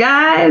at her,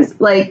 guys.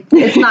 Like,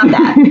 it's not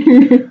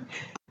that.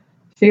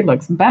 She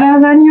looks better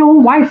than your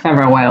wife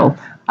ever will.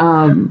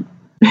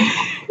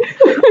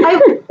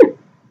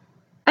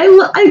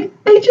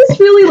 I just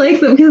really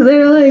like them because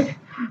they're like,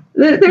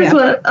 there's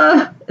one,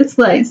 it's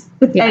nice.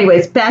 Yeah.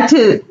 Anyways, back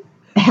to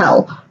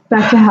hell.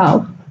 Back to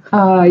hell.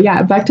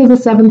 Back to the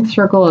seventh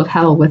circle of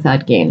hell with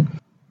Ed Gein.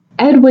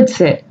 Ed would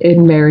sit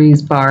in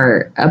Mary's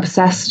bar,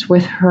 obsessed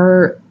with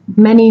her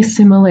many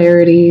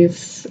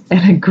similarities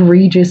and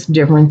egregious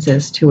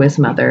differences to his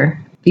mother,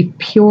 the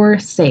pure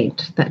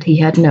saint that he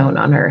had known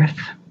on earth.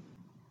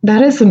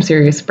 That is some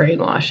serious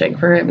brainwashing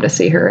for him to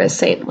see her as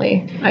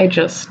saintly.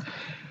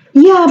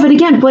 Yeah, but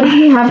again, what did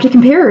he have to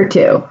compare her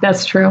to?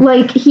 That's true.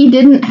 Like, he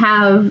didn't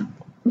have,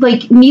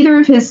 like, neither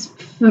of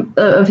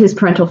his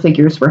parental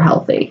figures were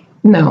healthy.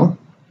 No.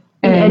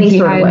 In any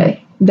sort of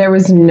way. There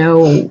was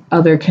no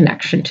other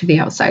connection to the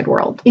outside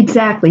world.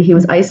 Exactly. He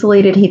was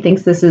isolated. He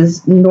thinks this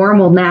is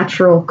normal,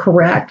 natural,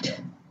 correct.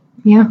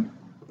 Yeah.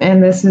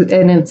 And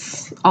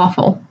it's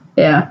awful.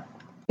 Yeah.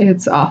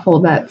 It's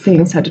awful that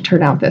things had to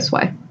turn out this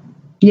way.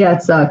 Yeah,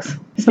 it sucks.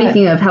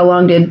 Speaking of, how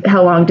long did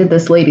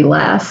this lady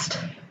last?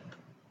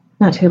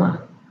 Not too long.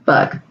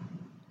 Fuck.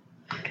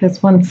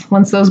 Because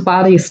once those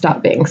bodies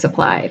stop being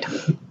supplied.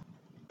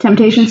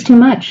 Temptation's too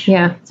much.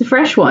 Yeah. It's a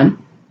fresh one.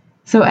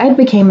 So Ed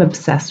became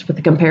obsessed with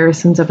the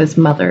comparisons of his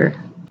mother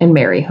and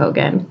Mary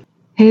Hogan.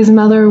 His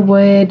mother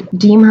would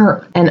deem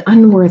her an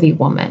unworthy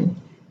woman.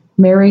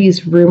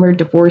 Mary's rumored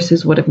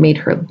divorces would have made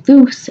her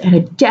loose and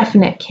a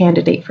definite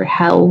candidate for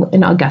hell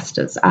in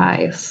Augusta's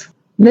eyes.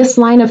 This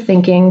line of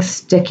thinking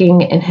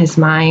sticking in his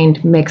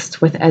mind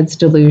mixed with Ed's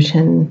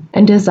delusion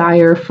and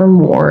desire for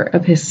more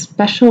of his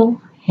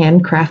special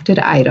handcrafted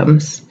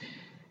items,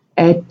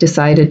 Ed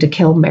decided to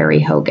kill Mary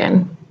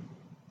Hogan.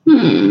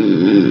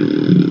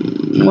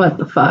 What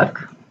the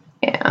fuck?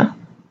 Yeah.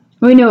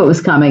 We knew it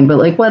was coming, but,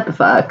 like, what the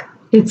fuck?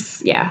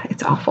 It's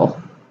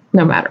awful,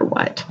 no matter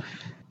what.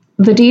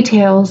 The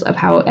details of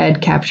how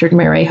Ed captured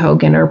Mary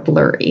Hogan are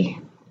blurry,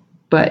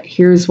 but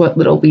here's what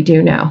little we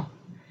do know.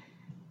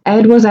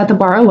 Ed was at the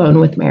bar alone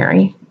with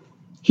Mary.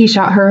 He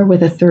shot her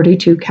with a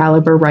 .32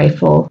 caliber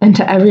rifle, and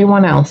to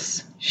everyone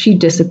else, she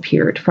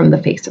disappeared from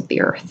the face of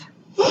the earth.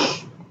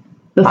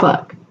 The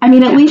fuck? I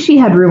mean, at least she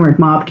had rumored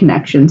mob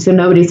connections, so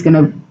nobody's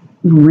gonna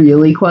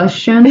really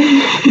question.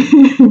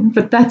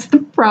 But that's the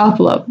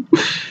problem.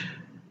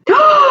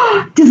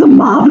 Does the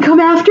mob come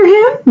after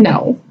him?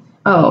 No.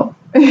 Oh.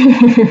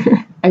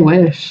 I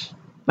wish.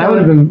 That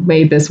would have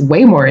made this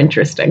way more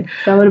interesting.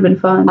 That would have been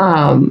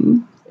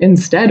fun.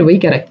 Instead, we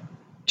get a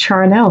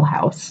Charnel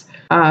house.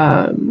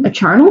 A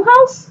charnel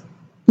house?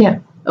 Yeah.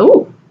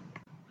 Oh.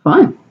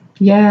 Fun.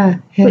 Yeah,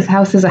 his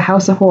house is a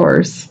house of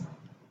horrors.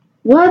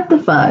 What the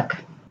fuck?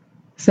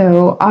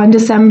 So, on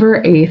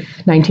December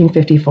 8th,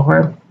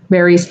 1954,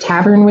 Mary's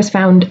tavern was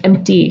found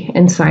empty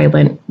and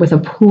silent with a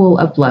pool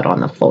of blood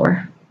on the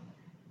floor.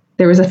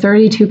 There was a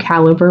 .32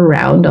 caliber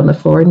round on the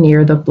floor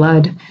near the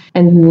blood,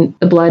 and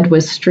the blood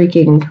was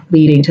streaking,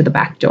 leading to the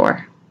back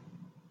door.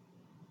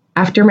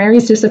 After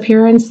Mary's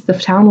disappearance, the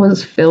town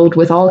was filled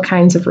with all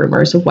kinds of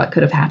rumors of what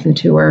could have happened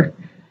to her.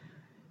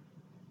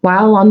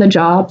 While on the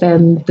job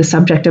and the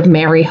subject of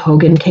Mary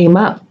Hogan came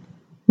up,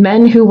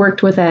 men who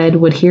worked with Ed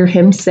would hear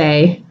him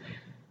say,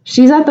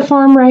 "She's at the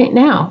farm right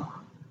now.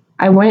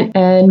 I went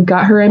and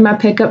got her in my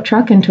pickup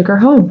truck and took her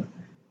home."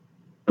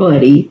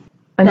 Buddy.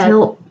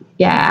 Until,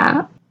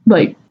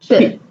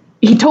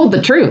 he told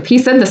the truth. He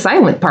said the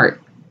silent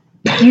part.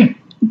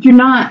 You're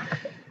not...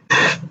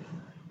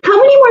 How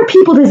many more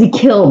people does he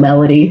kill,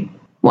 Melody?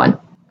 One.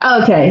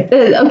 Okay.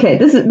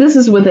 This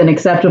is within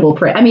acceptable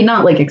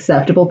not like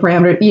acceptable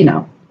parameter, you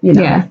know.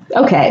 Yeah.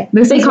 Okay.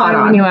 This is why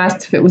when you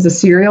asked if it was a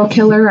serial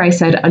killer, I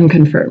said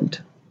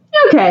unconfirmed.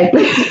 Okay,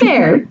 that's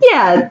fair.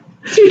 Yeah.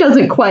 She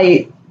doesn't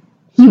quite...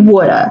 He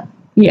woulda.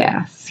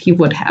 Yes, he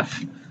would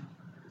have.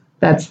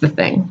 That's the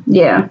thing.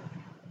 Yeah.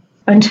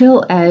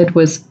 Until Ed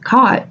was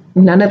caught,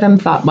 none of them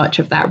thought much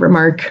of that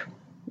remark.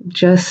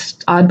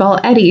 Just Oddball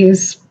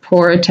Eddie's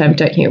poor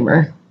attempt at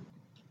humor.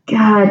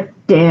 God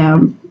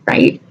damn.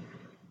 Right?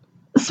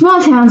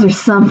 Small towns are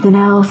something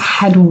else.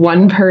 Had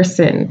one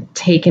person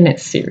taken it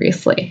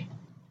seriously.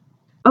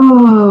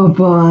 Oh,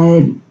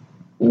 Bud.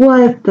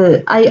 What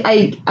the...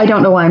 I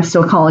don't know why I'm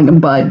still calling him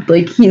Bud.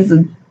 Like, he's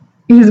a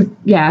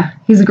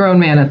grown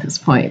man at this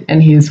point,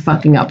 and he's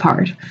fucking up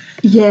hard.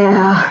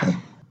 Yeah.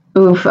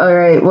 Oof,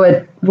 alright,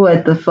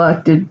 what the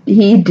fuck did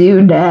he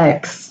do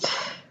next?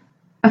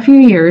 A few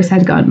years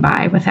had gone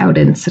by without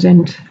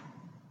incident,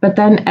 but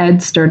then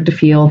Ed started to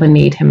feel the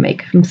need to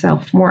make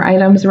himself more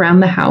items around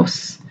the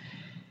house,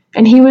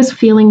 and he was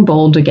feeling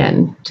bold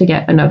again to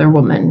get another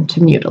woman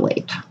to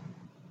mutilate.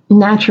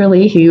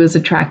 Naturally, he was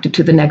attracted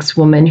to the next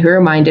woman who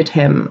reminded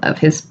him of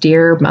his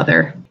dear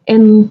mother,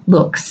 in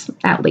looks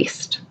at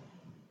least.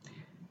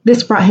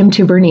 This brought him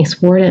to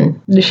Bernice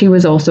Worden. She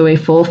was also a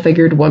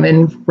full-figured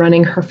woman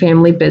running her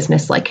family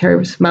business like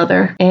her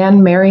mother,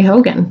 and Mary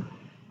Hogan.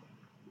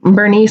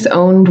 Bernice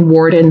owned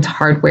Worden's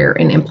Hardware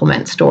and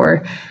Implement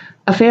Store,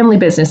 a family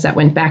business that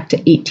went back to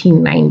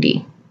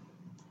 1890.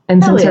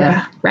 And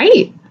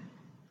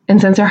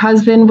since her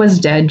husband was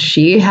dead,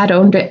 she had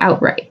owned it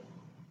outright.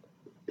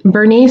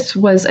 Bernice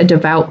was a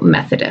devout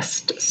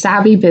Methodist,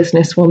 savvy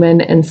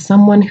businesswoman, and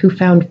someone who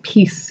found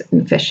peace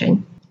in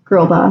fishing.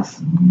 Girl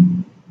boss.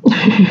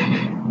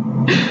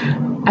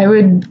 I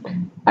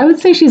would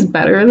say she's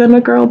better than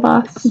a girl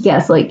boss.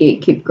 Yes, like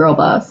gatekeep girl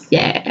boss.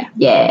 Yeah.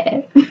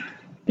 Yeah.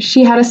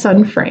 She had a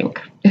son, Frank,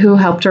 who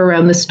helped her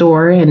around the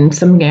store and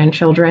some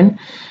grandchildren.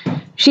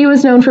 She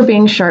was known for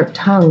being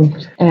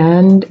sharp-tongued,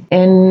 and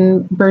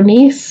in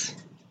Bernice,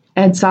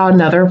 Ed saw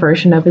another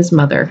version of his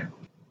mother,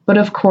 but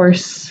of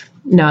course,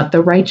 not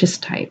the righteous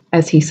type,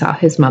 as he saw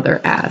his mother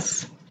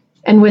as,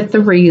 and with the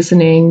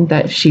reasoning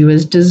that she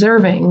was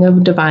deserving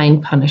of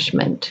divine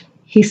punishment.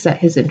 He set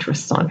his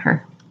interests on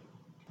her.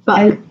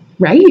 But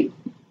right?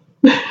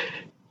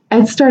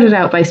 Ed started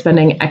out by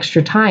spending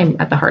extra time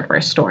at the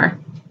hardware store.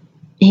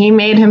 He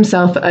made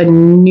himself a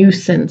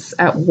nuisance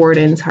at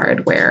Worden's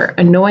Hardware,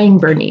 annoying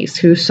Bernice,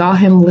 who saw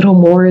him little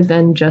more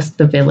than just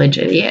the village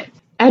idiot.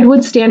 Ed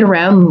would stand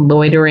around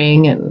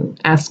loitering and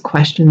ask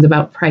questions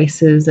about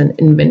prices and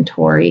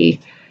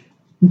inventory.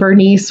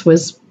 Bernice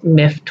was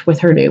miffed with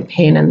her new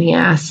pain in the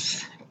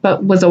ass,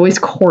 but was always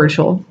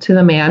cordial to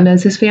the man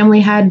as his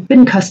family had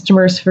been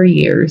customers for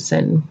years,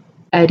 and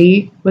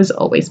Eddie was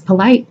always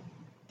polite.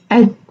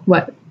 Ed,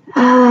 what?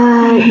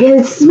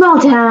 It's small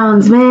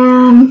towns,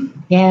 man.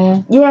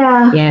 Yeah.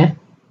 Yeah.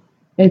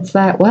 It's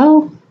that,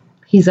 well,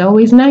 he's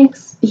always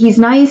nice. He's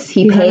nice.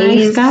 He's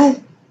pays. A nice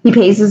guy. He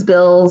pays his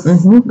bills.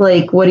 Mm-hmm.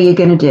 Like, what are you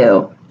going to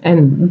do?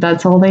 And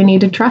that's all they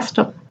need to trust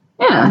him.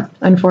 Yeah.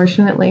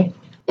 Unfortunately.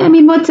 I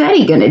mean, what's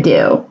Eddie going to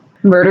do?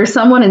 Murder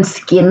someone and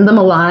skin them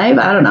alive?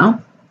 I don't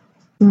know.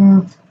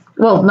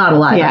 Well, not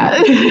alive. Yeah.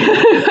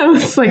 I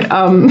was like,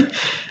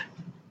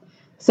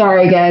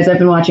 Sorry, guys. I've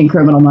been watching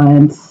Criminal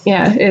Minds.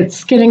 Yeah, it's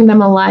skinning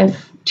them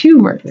alive to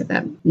murder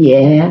them.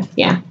 Yeah.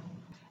 Yeah.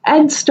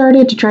 Ed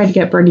started to try to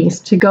get Bernice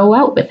to go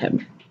out with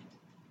him.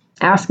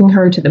 asking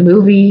her to the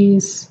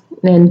movies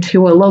and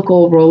to a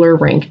local roller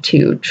rink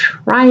to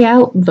try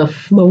out the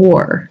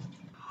floor.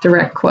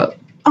 Direct quote.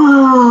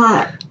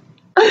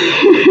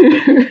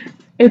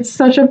 It's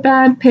such a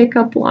bad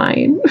pickup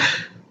line.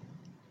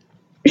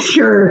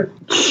 Sure.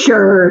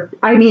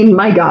 I mean,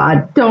 my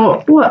God,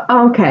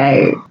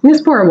 okay.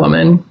 This poor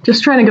woman,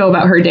 just trying to go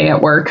about her day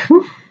at work.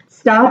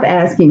 Stop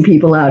asking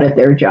people out at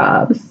their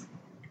jobs.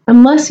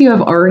 Unless you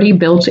have already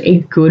built a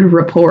good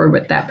rapport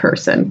with that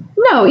person.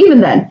 No,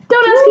 even then,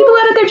 don't ask people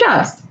out at their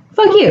jobs.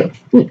 Fuck you.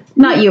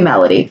 Not you,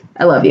 Melody.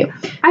 I love you.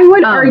 I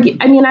would argue,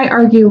 I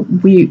argue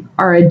we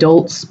are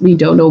adults. We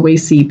don't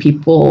always see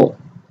people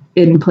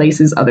in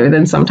places other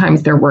than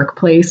sometimes their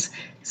workplace.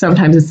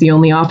 Sometimes it's the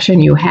only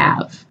option you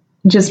have.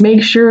 Just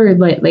make sure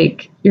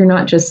like you're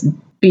not just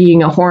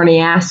being a horny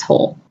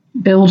asshole.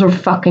 Build a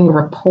fucking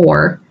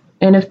rapport.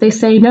 And if they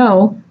say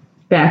no,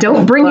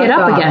 don't bring it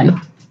up again.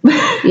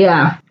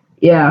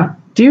 Yeah.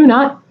 Do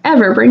not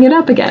ever bring it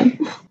up again.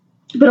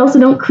 But also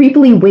don't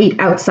creepily wait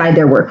outside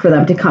their work for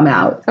them to come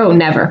out. Oh,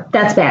 never.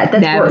 That's bad.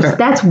 That's Never. worse.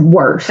 That's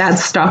worse.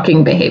 That's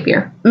stalking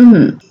behavior.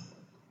 Mm-hmm.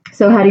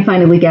 So how do you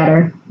finally get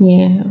her?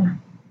 Yeah.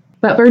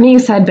 But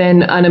Bernice had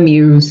been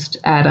unamused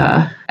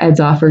at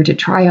Ed's offer to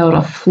try out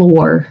a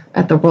floor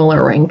at the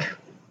roller rink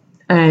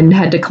and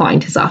had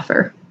declined his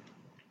offer.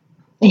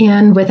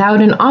 And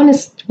without an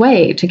honest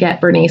way to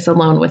get Bernice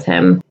alone with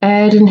him,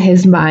 Ed in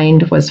his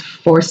mind was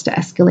forced to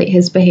escalate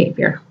his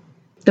behavior.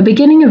 The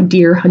beginning of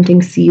deer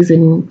hunting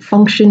season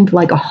functioned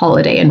like a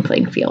holiday in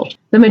Plainfield.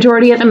 The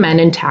majority of the men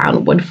in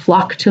town would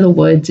flock to the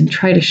woods and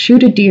try to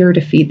shoot a deer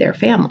to feed their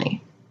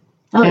family.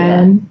 Oh,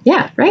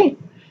 yeah, right.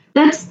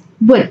 That's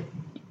what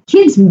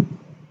kids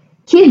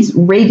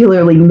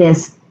regularly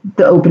miss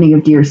the opening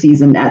of deer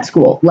season at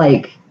school.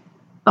 Like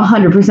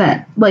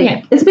 100%.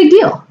 Like It's a big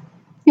deal.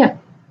 Yeah.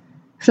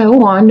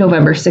 So on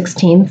November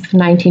 16th,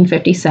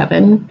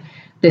 1957,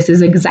 this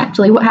is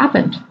exactly what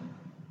happened.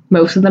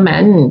 Most of the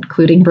men,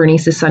 including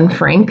Bernice's son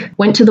Frank,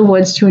 went to the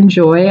woods to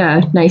enjoy a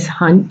nice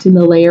hunt in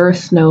the layer of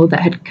snow that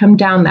had come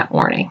down that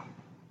morning.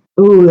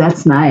 Ooh,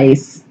 that's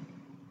nice.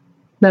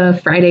 The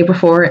Friday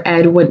before,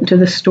 Ed went to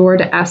the store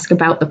to ask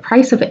about the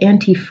price of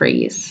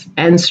antifreeze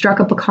and struck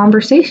up a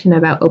conversation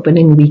about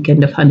opening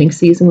weekend of hunting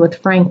season with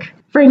Frank.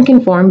 Frank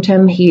informed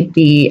him he'd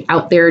be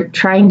out there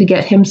trying to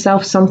get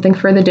himself something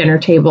for the dinner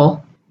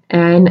table,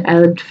 and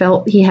Ed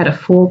felt he had a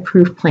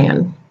foolproof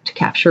plan to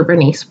capture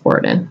Bernice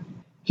Worden.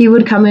 He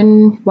would come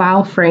in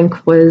while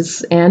Frank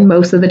was, and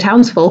most of the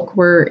townsfolk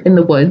were in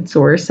the woods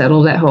or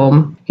settled at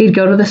home. He'd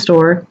go to the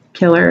store,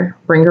 kill her,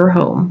 bring her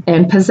home,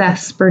 and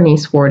possess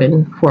Bernice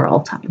Worden for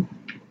all time.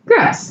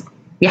 Gross.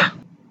 Yeah.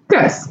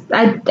 Gross.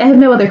 I have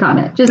no other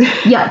comment. Just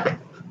yuck.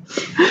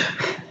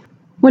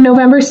 When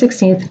November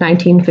 16th,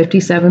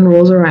 1957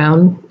 rolls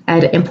around,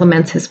 Ed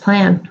implements his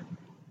plan.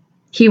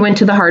 He went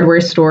to the hardware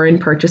store and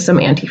purchased some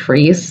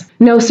antifreeze.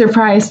 No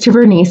surprise to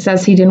Bernice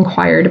as he'd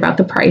inquired about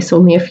the price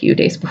only a few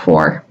days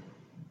before.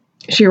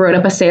 She wrote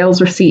up a sales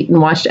receipt and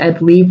watched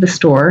Ed leave the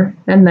store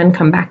and then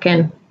come back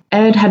in.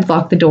 Ed had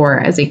locked the door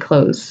as he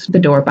closed the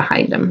door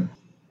behind him.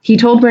 He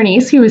told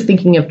Bernice he was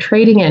thinking of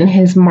trading in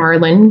his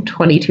Marlin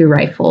 .22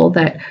 rifle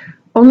that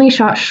only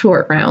shot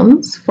short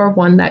rounds for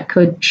one that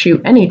could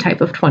shoot any type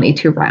of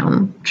 .22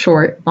 round,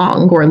 short,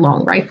 long, or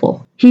long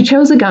rifle. He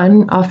chose a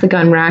gun off the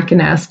gun rack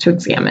and asked to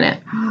examine it.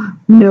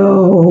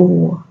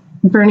 No.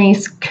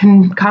 Bernice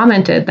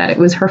commented that it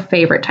was her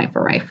favorite type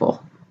of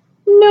rifle.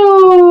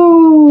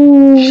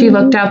 No. She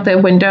looked out the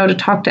window to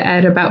talk to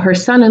Ed about her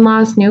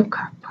son-in-law's new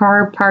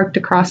car parked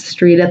across the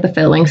street at the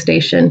filling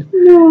station.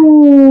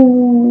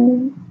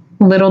 No.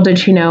 Little did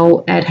she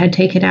know Ed had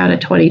taken out a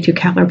 .22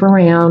 caliber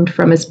round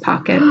from his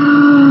pocket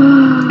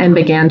and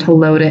began to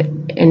load it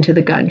into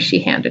the gun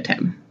she handed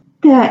him.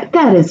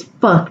 That is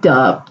fucked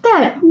up.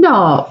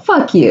 No,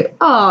 fuck you.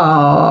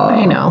 Oh.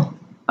 I know.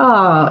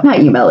 Oh,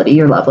 not you, Melody.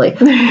 You're lovely.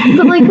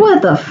 But like,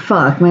 what the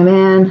fuck, my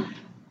man?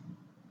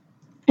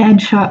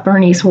 Ed shot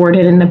Bernice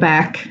Worden in the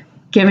back,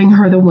 giving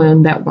her the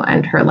wound that will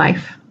end her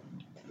life.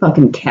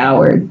 Fucking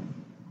coward.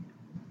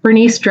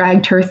 Bernice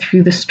dragged her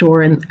through the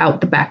store and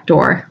out the back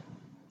door.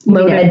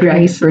 Loaded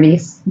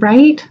Bernice.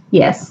 Right?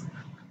 Yes.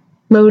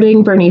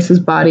 Loading Bernice's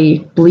body,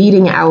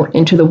 bleeding out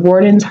into the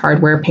Warden's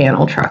hardware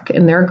panel truck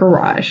in their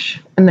garage,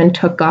 and then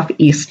took off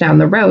east down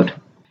the road.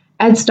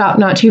 Ed stopped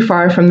not too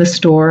far from the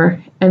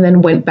store and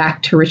then went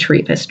back to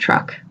retrieve his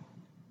truck.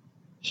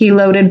 He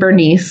loaded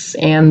Bernice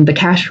and the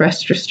cash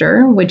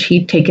register, which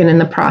he'd taken in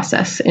the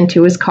process,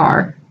 into his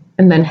car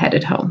and then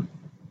headed home.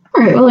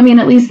 All right, well, I mean,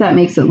 at least that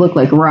makes it look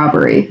like a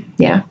robbery.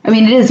 Yeah. I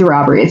mean, it is a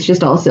robbery. It's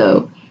just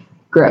also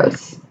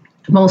gross.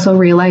 I'm also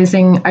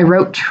realizing I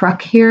wrote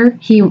truck here.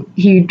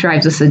 He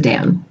drives a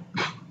sedan.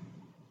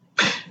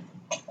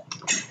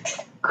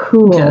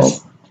 Cool.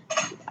 Just,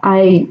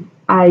 I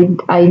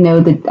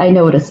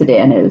know what a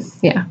sedan is.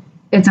 yeah.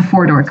 It's a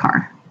 4-door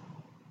car.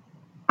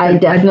 I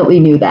definitely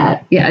knew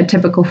that. Yeah, a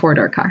typical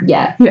 4-door car.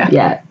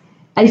 Yeah.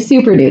 I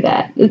super knew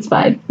that. It's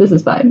fine. This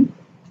is fine.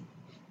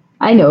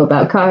 I know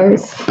about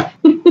cars.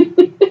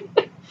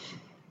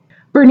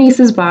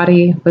 Bernice's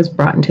body was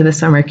brought into the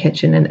summer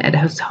kitchen in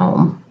Ed's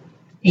home.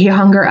 He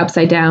hung her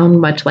upside down,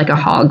 much like a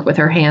hog, with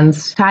her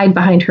hands tied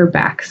behind her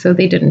back so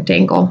they didn't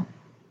dangle.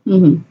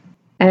 Mm-hmm.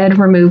 Ed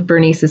removed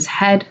Bernice's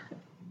head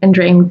and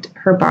drained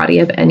her body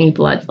of any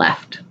blood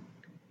left.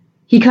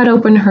 He cut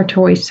open her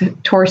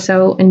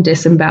torso and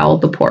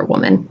disemboweled the poor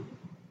woman.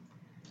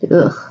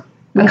 Ugh.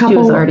 She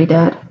was already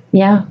dead.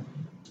 Yeah.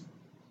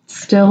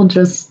 Still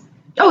just...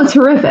 Oh, it's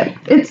horrific.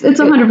 It's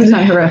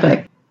 100%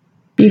 horrific.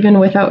 Even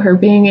without her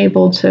being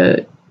able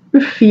to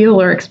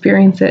feel or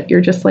experience it,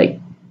 you're just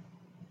like,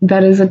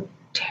 that is a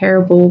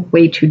terrible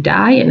way to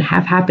die and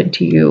have happened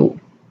to you.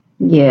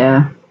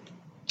 Yeah.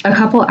 A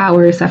couple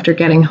hours after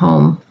getting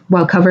home,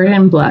 while covered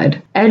in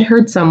blood, Ed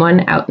heard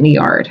someone out in the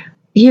yard.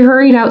 He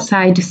hurried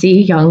outside to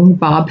see young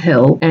Bob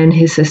Hill and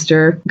his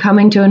sister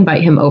coming to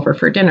invite him over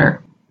for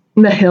dinner.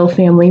 The Hill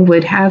family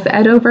would have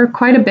Ed over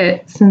quite a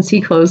bit since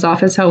he closed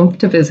off his home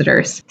to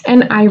visitors,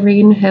 and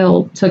Irene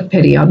Hill took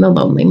pity on the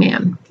lonely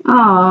man.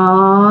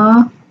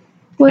 Aww.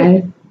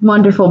 What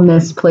wonderful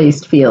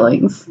misplaced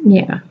feelings.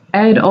 Yeah.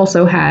 Ed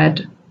also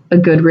had a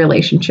good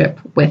relationship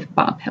with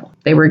Bob Hill.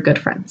 They were good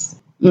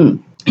friends.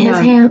 Mm.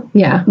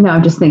 Yeah. Now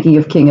I'm just thinking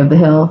of King of the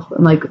Hill.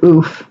 I'm like,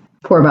 oof,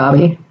 poor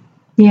Bobby.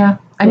 Yeah.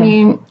 I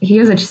mean, he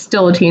is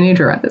still a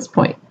teenager at this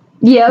point.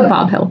 Yep.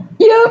 Bob Hill.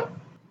 Yep.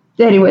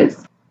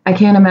 Anyways. I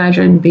can't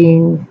imagine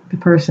being the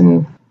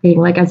person being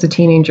like, as a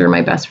teenager,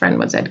 my best friend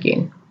was Ed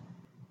Gein.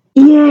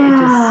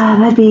 Yeah,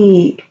 that'd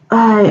be...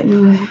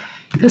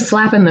 the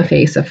slap in the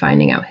face of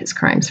finding out his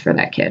crimes for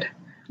that kid.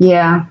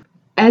 Yeah.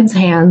 Ed's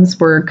hands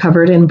were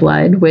covered in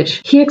blood,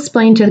 which he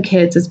explained to the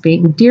kids as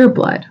being deer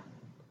blood.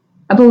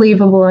 A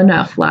believable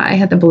enough lie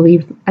at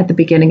the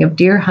beginning of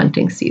deer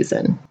hunting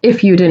season,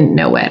 if you didn't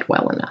know Ed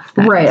well enough.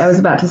 Right, I was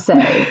about to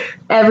say.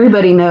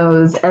 Everybody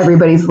knows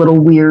everybody's little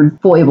weird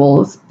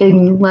foibles,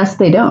 unless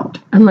they don't.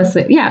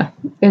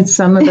 It's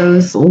some of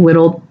those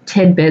little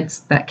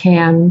tidbits that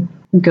can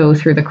go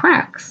through the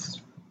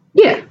cracks.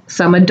 Yeah.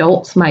 Some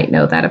adults might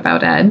know that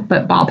about Ed,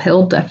 but Bob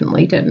Hill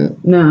definitely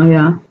didn't. No,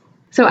 yeah.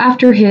 So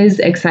after his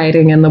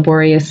exciting and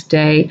laborious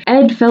day,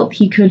 Ed felt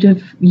he could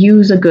have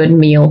used a good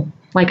meal,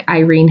 like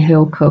Irene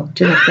Hill cooked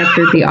and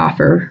accepted the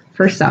offer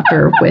for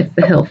supper with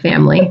the Hill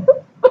family,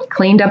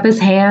 cleaned up his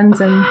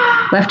hands, and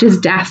left his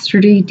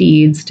dastardly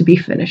deeds to be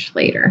finished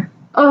later.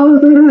 Oh,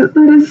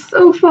 that is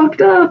so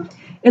fucked up.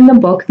 In the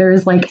book, there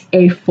is like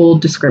a full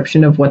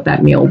description of what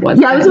that meal was.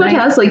 Yeah, I was about to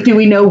ask, like, do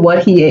we know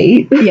what he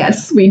ate?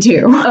 Yes, we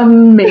do.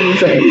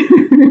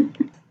 Amazing.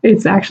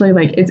 It's actually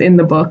like, it's in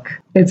the book.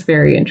 It's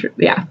very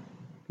interesting. Yeah,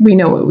 we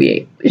know what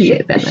we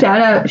ate. Shout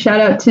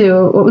out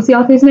to, what was the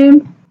author's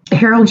name?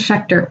 Harold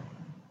Schechter.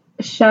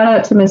 Shout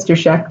out to Mr.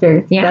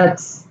 Schechter. Yeah.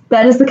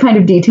 That is the kind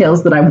of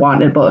details that I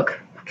want in a book.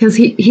 Because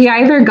he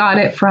either got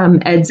it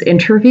from Ed's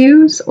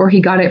interviews or he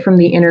got it from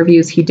the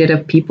interviews he did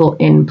of people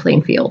in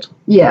Plainfield.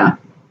 Yeah.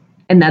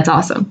 And that's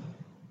awesome.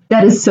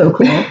 That is so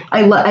cool.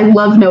 I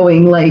love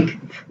knowing, like,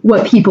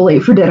 what people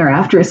ate for dinner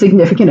after a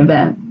significant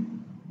event.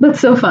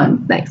 That's so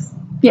fun. Nice.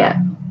 Yeah.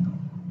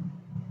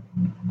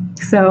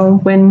 So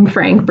when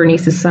Frank,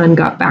 Bernice's son,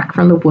 got back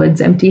from the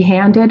woods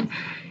empty-handed,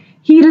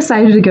 he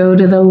decided to go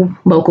to the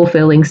local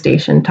filling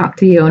station, talk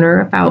to the owner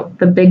about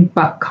the big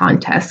buck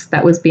contest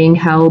that was being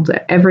held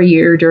every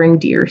year during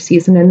deer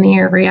season in the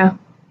area.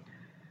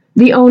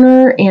 The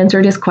owner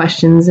answered his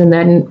questions and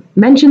then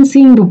mentioned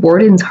seeing the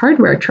warden's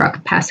hardware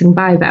truck passing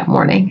by that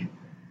morning.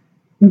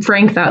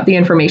 Frank thought the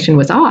information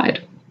was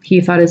odd.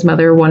 He thought his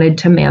mother wanted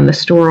to man the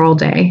store all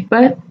day,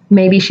 but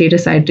maybe she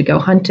decided to go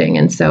hunting,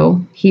 and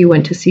so he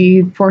went to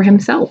see for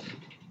himself.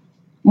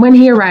 When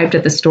he arrived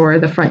at the store,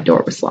 the front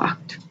door was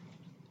locked.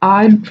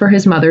 Odd for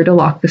his mother to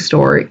lock the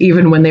store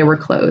even when they were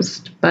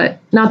closed, but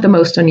not the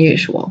most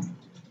unusual.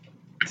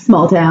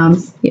 Small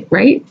towns.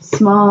 Right?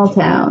 Small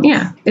towns.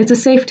 Yeah. It's a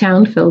safe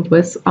town filled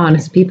with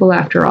honest people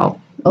after all.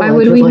 Why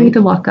Allegedly. would we need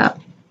to lock up?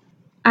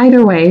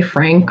 Either way,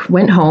 Frank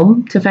went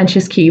home to fetch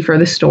his key for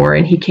the store,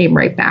 and he came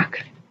right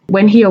back.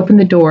 When he opened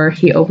the door,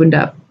 he opened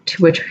up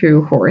to a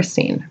true horror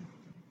scene.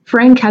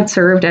 Frank had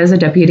served as a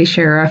deputy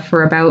sheriff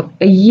for about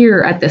a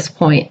year at this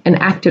point and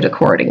acted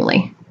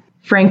accordingly.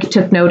 Frank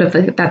took note of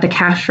that the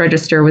cash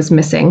register was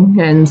missing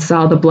and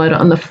saw the blood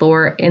on the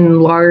floor in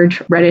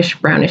large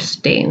reddish-brownish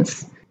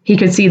stains. He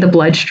could see the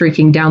blood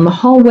streaking down the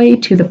hallway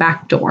to the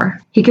back door.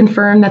 He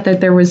confirmed that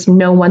there was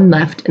no one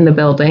left in the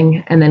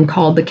building and then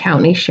called the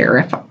county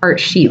sheriff, Art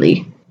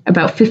Sheely,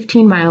 about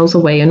 15 miles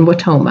away in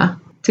Watoma,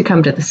 to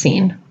come to the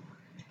scene.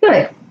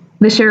 Good.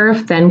 The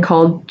sheriff then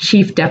called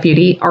Chief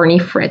Deputy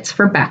Arnie Fritz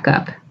for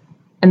backup,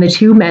 and the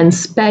two men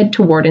sped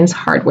to Warden's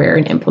hardware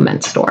and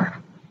implement store.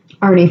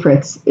 Arnie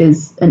Fritz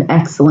is an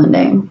excellent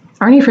name.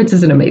 Arnie Fritz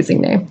is an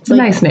amazing name. It's a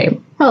nice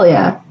name. Hell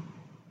yeah.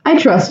 I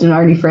trust in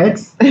Arnie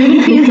Fritz.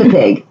 He is a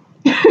pig.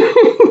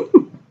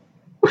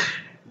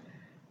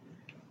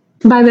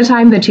 By the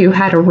time the two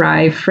had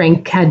arrived,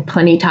 Frank had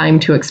plenty time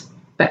to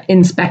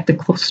inspect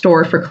the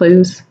store for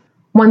clues.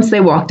 Once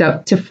they walked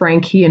up to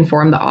Frank, he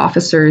informed the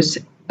officers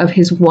of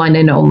his one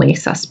and only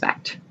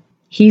suspect.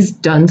 He's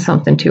done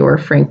something to her,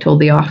 Frank told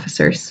the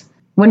officers.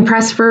 When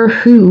pressed for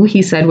who,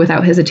 he said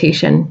without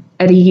hesitation,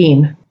 Eddie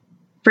Gein.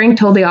 Frank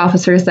told the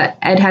officers that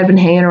Ed had been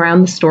hanging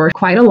around the store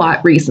quite a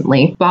lot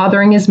recently,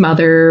 bothering his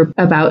mother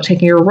about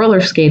taking her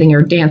roller skating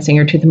or dancing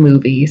or to the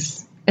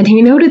movies. And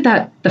he noted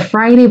that the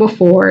Friday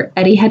before,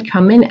 Eddie had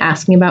come in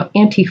asking about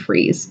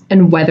antifreeze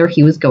and whether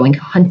he was going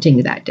hunting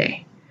that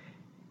day.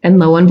 And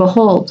lo and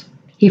behold,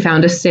 he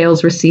found a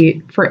sales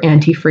receipt for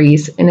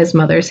antifreeze in his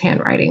mother's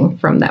handwriting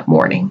from that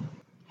morning.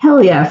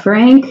 Hell yeah,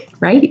 Frank.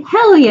 Right?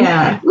 Hell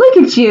yeah. Look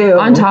at you.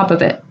 On top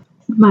of it.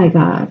 My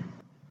God.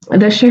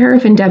 The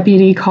sheriff and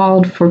deputy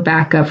called for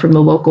backup from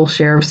the local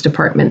sheriff's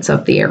departments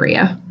of the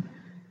area.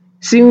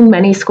 Soon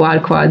many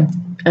squad cars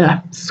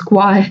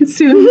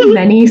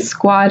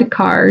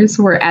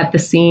were at the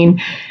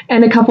scene,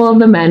 and a couple of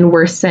the men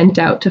were sent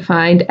out to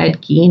find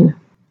Ed Gein.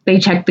 They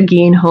checked the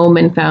Gein home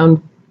and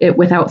found it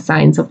without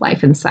signs of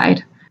life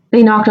inside.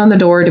 They knocked on the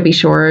door to be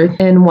sure,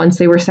 and once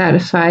they were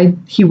satisfied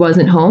he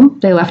wasn't home,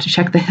 they left to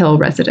check the Hill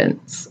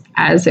residence,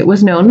 as it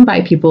was known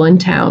by people in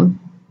town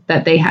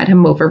that they had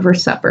him over for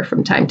supper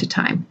from time to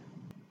time.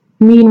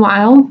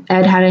 Meanwhile,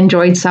 Ed had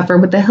enjoyed supper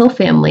with the Hill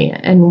family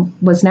and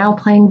was now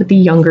playing with the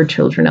younger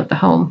children of the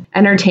home,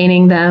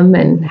 entertaining them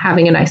and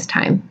having a nice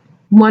time.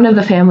 One of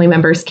the family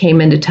members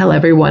came in to tell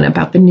everyone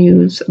about the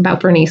news about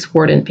Bernice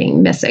Worden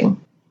being missing.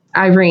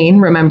 Irene,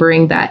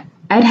 remembering that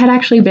Ed had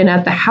actually been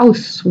at the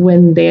house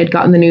when they had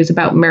gotten the news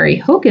about Mary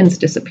Hogan's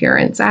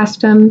disappearance,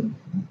 asked him,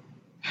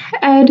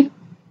 "Ed,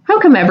 how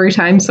come every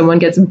time someone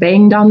gets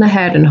banged on the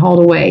head and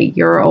hauled away,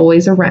 you're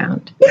always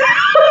around?"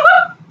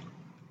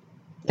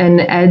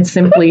 And Ed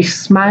simply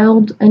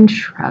smiled and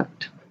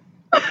shrugged.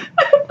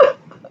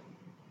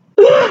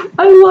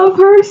 I love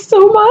her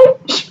so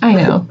much. I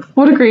know.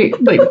 What a great,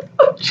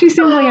 she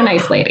seems like a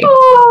nice lady.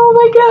 Oh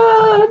my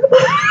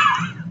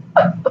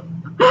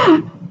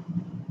God.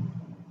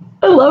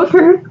 I love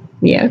her.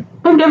 Yeah.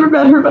 I've never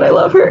met her, but I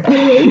love her.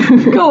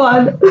 Anyway, go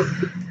on.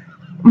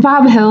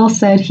 Bob Hill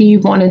said he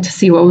wanted to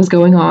see what was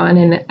going on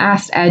and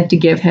asked Ed to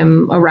give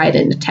him a ride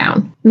into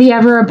town. The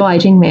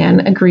ever-obliging man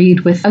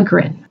agreed with a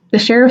grin. The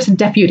sheriff's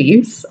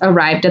deputies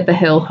arrived at the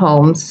Hill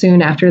home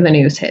soon after the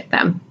news hit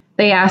them.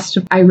 They asked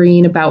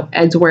Irene about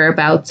Ed's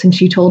whereabouts, and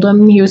she told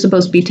them he was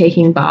supposed to be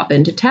taking Bob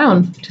into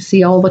town to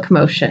see all the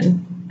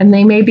commotion, and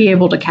they may be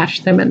able to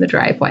catch them in the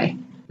driveway.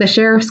 The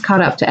sheriffs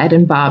caught up to Ed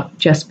and Bob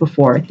just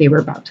before they were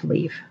about to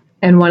leave,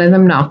 and one of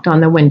them knocked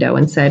on the window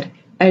and said,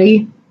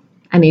 "Eddie,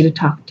 I need to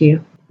talk to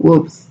you."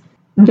 Whoops.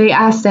 They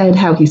asked Ed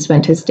how he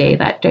spent his day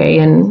that day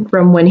and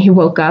from when he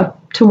woke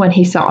up to when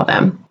he saw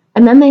them.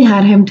 And then they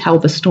had him tell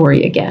the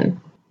story again.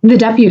 The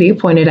deputy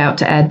pointed out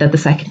to Ed that the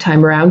second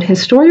time around,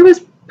 his story was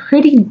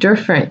pretty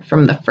different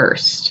from the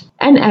first.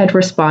 And Ed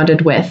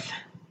responded with,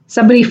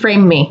 "Somebody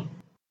framed me."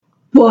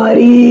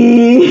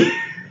 Buddy.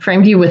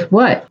 "Framed you with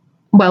what?"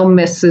 "Well,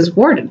 Mrs.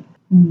 Worden."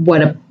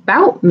 "What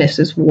about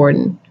Mrs.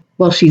 Worden?"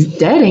 "Well, she's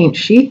dead, ain't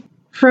she?"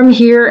 From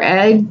here,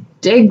 Ed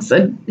digs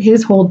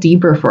his hole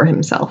deeper for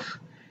himself.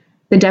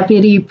 The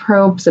deputy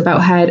probes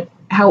about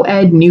how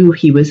Ed knew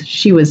she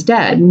was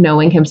dead,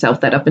 knowing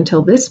himself that up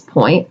until this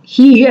point,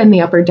 he and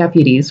the upper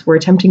deputies were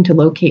attempting to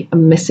locate a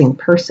missing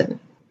person.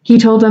 He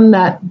told them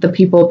that the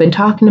people had been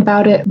talking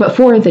about it, but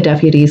four of the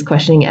deputies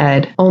questioning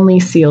Ed only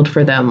sealed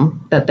for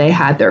them that they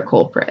had their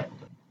culprit.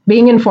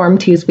 Being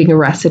informed he was being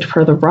arrested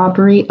for the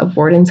robbery of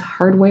Worden's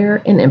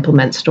hardware and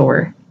implement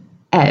store,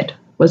 Ed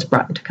was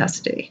brought into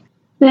custody.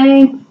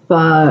 Thank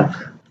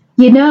fuck.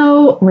 You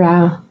know,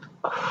 Yeah,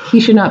 he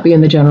should not be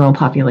in the general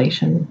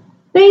population.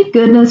 thank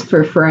goodness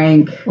for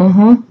Frank.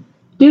 Mm-hmm.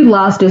 Dude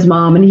lost his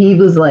mom and he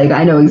was like,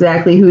 I know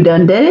exactly who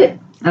done did it.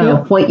 And I'll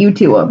Yep. point you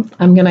to him.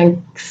 I'm gonna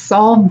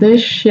solve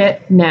this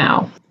shit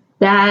now.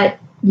 That,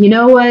 you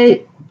know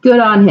what? Good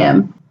on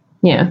him.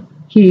 Yeah,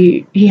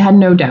 he had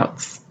no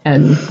doubts,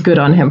 and good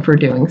on him for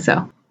doing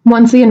so.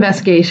 Once the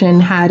investigation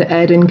had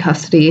Ed in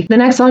custody, the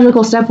next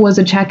logical step was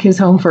to check his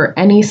home for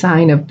any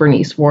sign of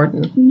Bernice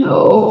Worden.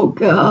 No,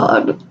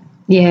 God.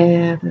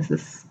 Yeah, this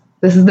is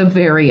the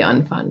very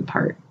unfun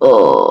part.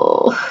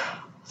 Oh.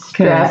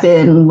 Strap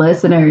in,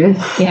 listeners.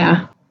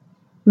 Yeah.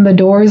 The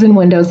doors and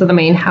windows of the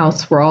main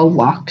house were all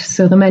locked,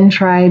 so the men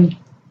tried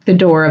the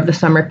door of the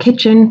summer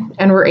kitchen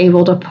and were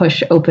able to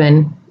push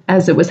open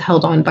as it was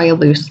held on by a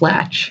loose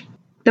latch.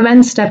 The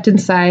men stepped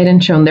inside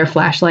and shone their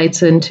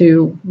flashlights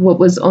into what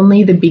was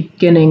only the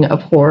beginning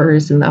of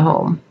horrors in the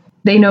home.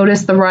 They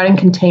noticed the rotting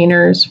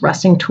containers,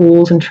 rusting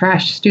tools, and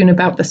trash strewn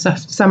about the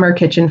summer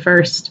kitchen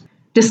first.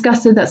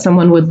 Disgusted that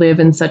someone would live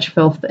in such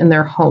filth in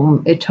their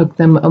home, it took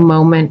them a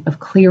moment of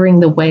clearing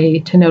the way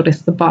to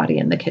notice the body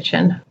in the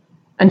kitchen.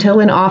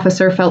 Until an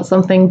officer felt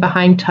something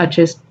behind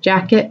Touch's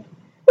jacket,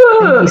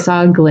 and he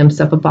saw a glimpse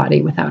of a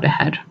body without a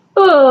head.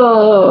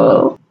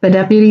 Oh. The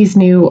deputies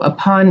knew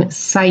upon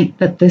sight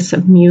that this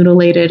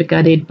mutilated,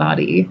 gutted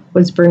body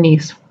was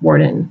Bernice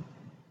Worden.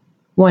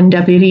 One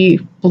deputy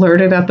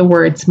blurted out the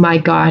words, "My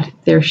God,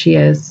 there she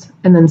is,"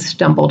 and then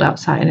stumbled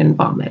outside and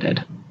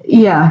vomited.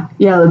 Yeah,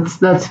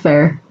 that's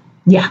fair.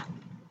 Yeah,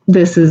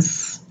 this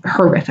is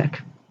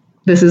horrific.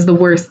 This is the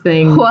worst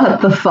thing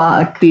What the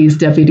fuck? these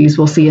deputies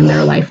will see in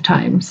their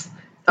lifetimes.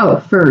 Oh,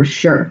 for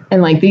sure.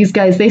 And like these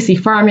guys, they see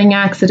farming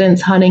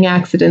accidents, hunting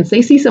accidents.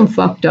 They see some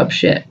fucked up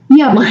shit.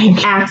 Yeah,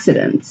 Like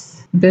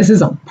accidents. this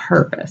is on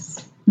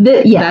purpose.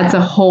 Yeah. That's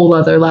a whole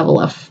other level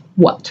of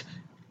what?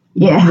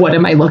 Yeah. What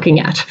am I looking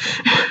at?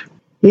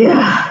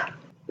 Yeah.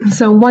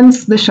 So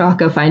once the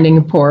shock of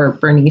finding poor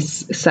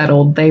Bernice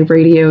settled, they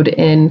radioed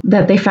in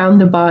that they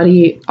found the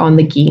body on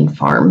the Geen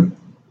farm.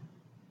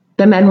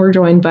 The men were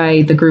joined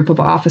by the group of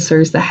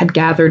officers that had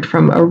gathered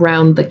from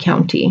around the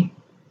county.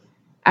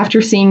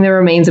 After seeing the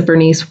remains of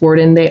Bernice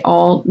Worden, they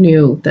all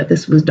knew that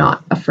this was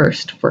not a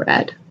first for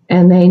Ed,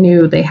 and they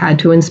knew they had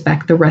to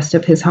inspect the rest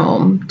of his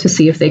home to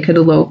see if they could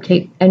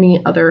locate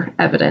any other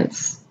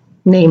evidence,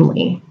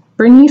 namely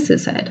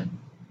Bernice's head.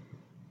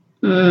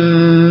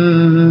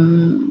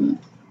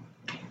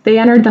 They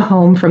entered the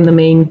home from the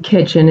main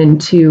kitchen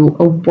into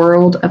a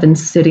world of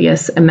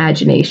insidious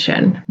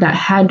imagination that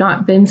had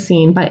not been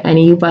seen by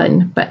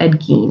anyone but Ed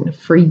Gein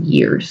for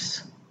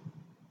years.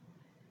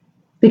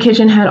 The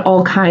kitchen had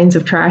all kinds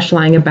of trash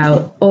lying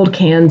about: old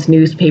cans,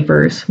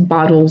 newspapers,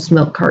 bottles,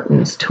 milk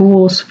cartons,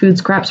 tools, food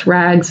scraps,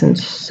 rags, and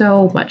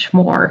so much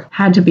more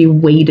had to be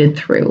waded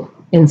through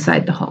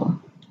inside the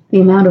home.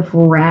 The amount of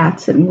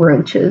rats and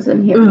roaches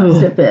in here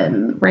must have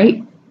been...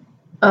 Right?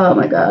 Oh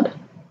my god.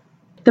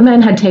 The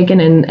men had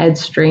taken in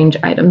Ed's strange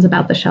items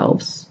about the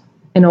shelves.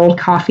 An old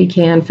coffee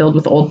can filled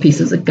with old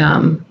pieces of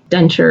gum,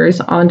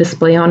 dentures on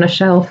display on a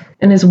shelf,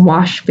 and his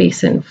wash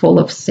basin full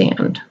of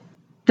sand.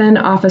 Then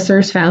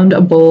officers found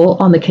a bowl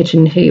on the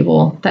kitchen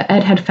table that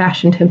Ed had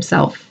fashioned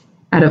himself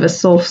out of a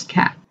Solf's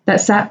cap that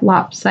sat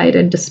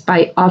lopsided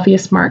despite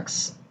obvious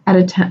marks at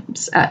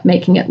attempts at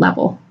making it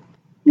level.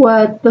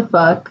 What the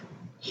fuck?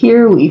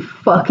 Here we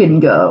fucking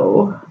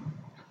go.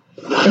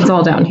 It's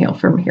all downhill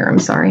from here, I'm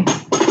sorry.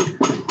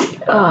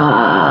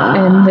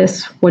 And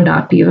this would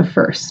not be the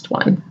first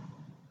one.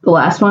 The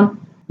last one?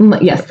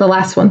 Yes, the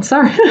last one,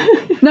 sorry.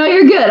 No,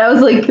 you're good. I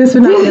was like, this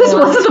wasn't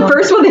the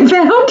first one they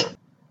found?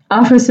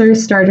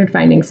 Officers started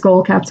finding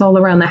skull caps all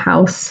around the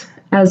house,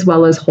 as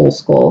well as whole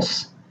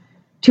skulls,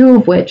 2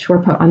 of which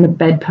were put on the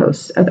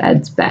bedposts of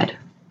Ed's bed.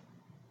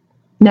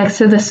 Next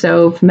to the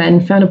stove,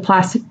 men found a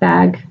plastic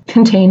bag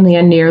containing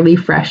a nearly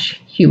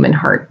fresh human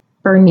heart,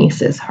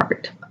 Bernice's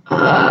heart.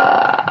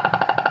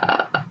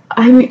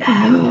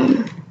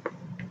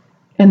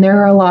 And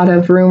there are a lot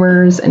of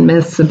rumors and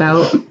myths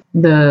about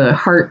the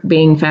heart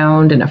being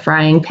found in a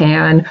frying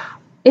pan,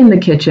 in the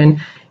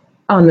kitchen,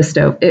 on the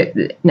stove.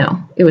 It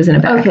was in a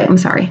bag. Okay. I'm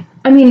sorry.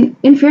 I mean,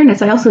 in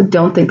fairness, I also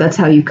don't think that's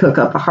how you cook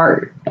up a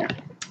heart.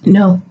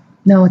 No,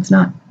 it's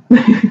not.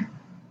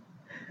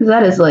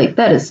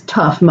 That is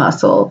tough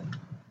muscle.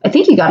 I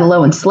think you gotta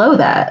low and slow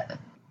that.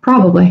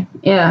 Probably.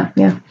 Yeah.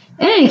 Yeah.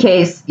 In any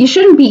case, you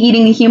shouldn't be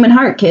eating a human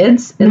heart,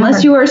 kids,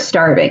 unless you are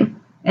starving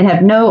and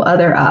have no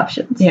other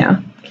options.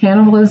 Yeah.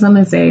 Cannibalism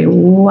is a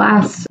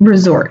last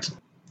resort.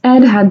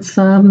 Ed had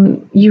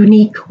some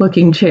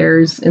unique-looking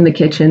chairs in the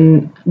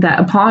kitchen that,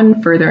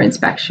 upon further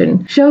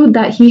inspection, showed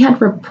that he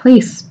had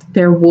replaced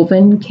their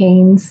woven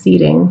cane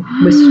seating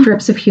with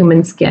strips of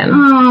human skin.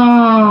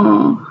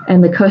 Oh.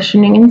 And the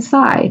cushioning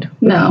inside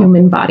with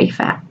human body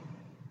fat.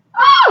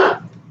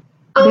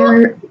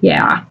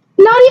 Yeah.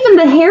 Not even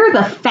the hair,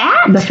 the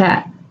fat? The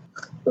fat.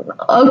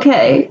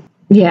 Okay.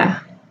 Yeah.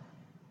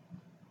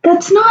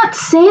 That's not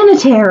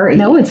sanitary.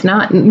 No, it's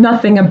not.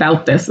 Nothing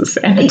about this is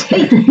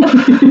sanitary.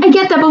 I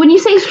get that, but when you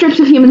say strips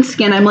of human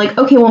skin, I'm like,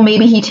 okay, well,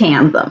 maybe he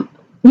tanned them.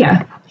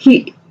 Yeah.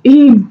 He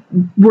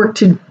worked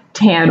to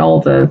tan all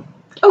the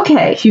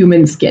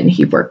human skin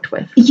he worked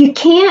with. You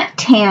can't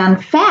tan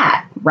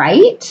fat,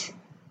 right?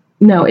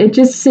 No, it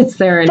just sits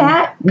there and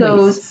fat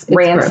goes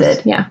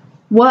rancid. Gross. Yeah.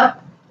 What?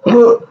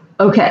 Yeah.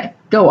 Okay,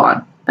 go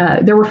on.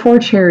 There were 4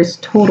 chairs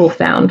total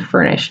found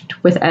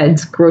furnished with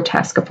Ed's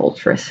grotesque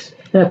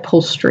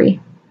upholstery.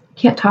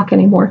 Can't talk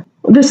anymore.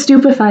 The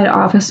stupefied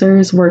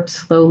officers worked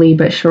slowly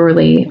but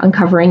surely,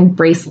 uncovering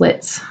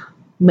bracelets,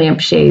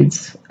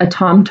 lampshades, a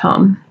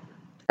tom-tom,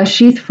 a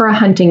sheath for a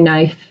hunting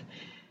knife,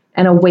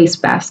 and a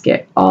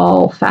wastebasket,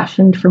 all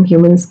fashioned from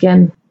human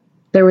skin.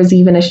 There was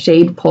even a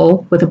shade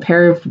pole with a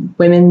pair of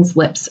women's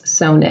lips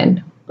sewn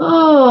in.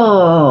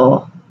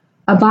 Oh.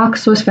 A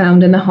box was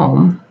found in the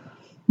home,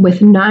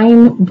 with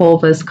 9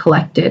 vulvas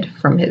collected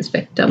from his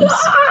victims.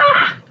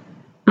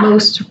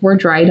 Most were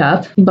dried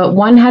up, but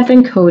one had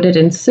been coated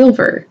in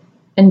silver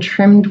and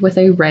trimmed with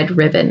a red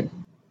ribbon.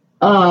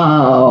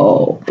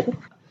 Oh.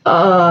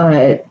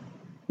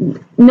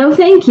 No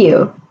thank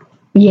you.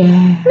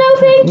 Yeah. No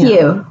thank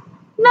you.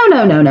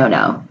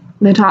 No.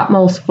 The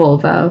topmost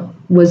vulva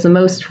was the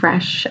most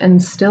fresh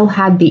and still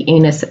had the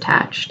anus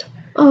attached.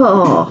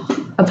 Oh.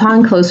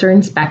 Upon closer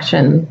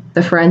inspection,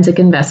 the forensic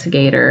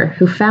investigator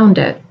who found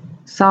it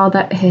saw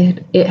that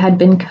it had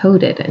been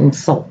coated in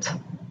salt.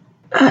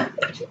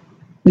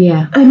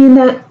 Yeah. I mean,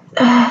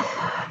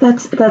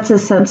 that's a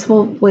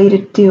sensible way to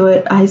do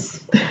it, I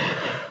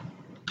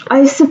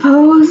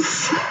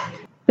suppose.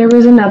 There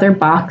was another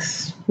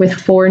box with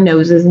 4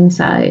 noses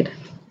inside,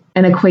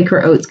 and a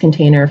Quaker Oats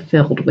container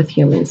filled with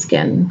human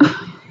skin.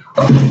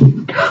 Why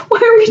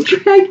are we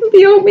dragging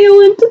the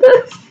oatmeal into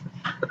this?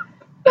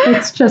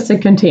 It's just a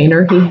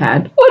container he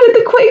had. What did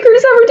the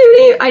Quakers ever do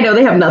to you? I know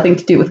they have nothing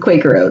to do with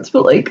Quaker Oats,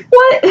 but like,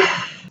 what?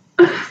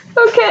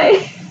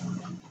 Okay.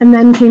 And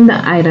then came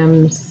the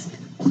items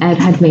Ed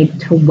had made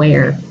to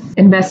wear.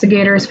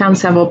 Investigators found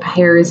several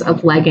pairs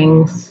of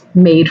leggings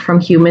made from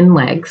human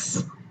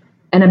legs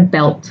and a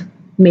belt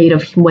made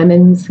of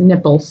women's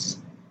nipples,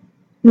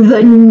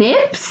 The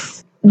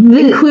nips?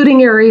 including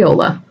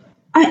areola.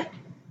 I-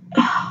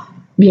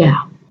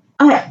 Yeah.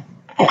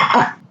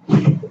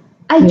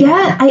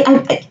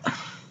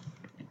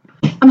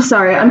 I'm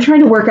sorry. I'm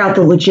trying to work out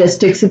the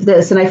logistics of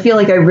this, and I feel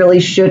like I really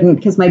shouldn't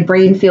because my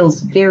brain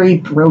feels very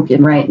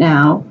broken right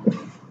now.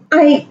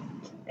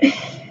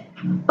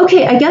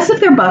 Okay, I guess if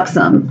they're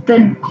buxom,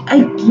 then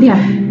Yeah.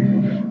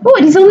 Oh,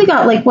 and he's only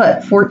got like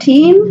what,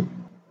 14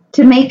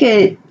 to make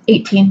it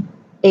 18.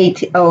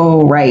 8.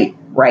 Oh, right,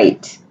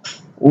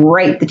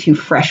 the two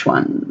fresh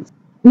ones.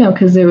 No,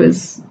 because there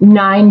was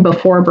 9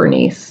 before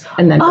Bernice,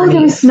 and then Bernice.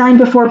 There was 9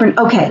 before Bernice.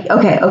 Okay,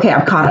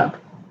 I'm caught up.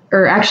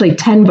 Or actually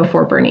 10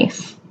 before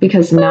Bernice,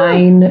 because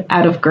 9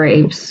 out of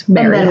Graves,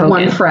 Mary And then Hogan.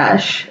 1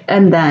 fresh,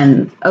 and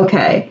then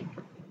okay.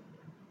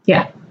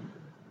 Yeah.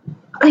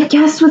 I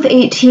guess with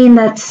 18,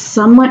 that's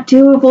somewhat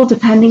doable,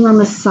 depending on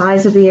the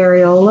size of the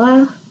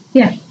areola.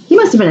 Yeah. He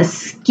must have been a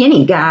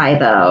skinny guy,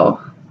 though.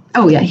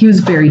 Oh, yeah, he was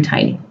very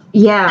tiny.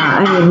 Yeah,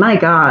 I mean, my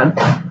God.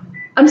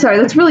 I'm sorry,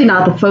 that's really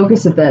not the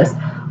focus of this.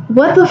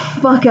 What the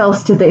fuck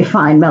else did they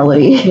find,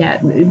 Melody?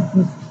 Yeah,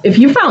 if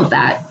you found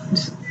that,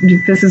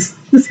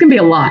 this can be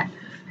a lot.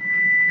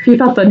 If you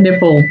thought the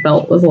nipple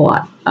belt was a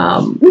lot.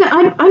 No,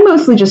 I'm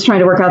mostly just trying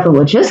to work out the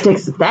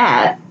logistics of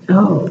that.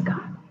 Oh,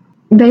 God.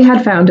 They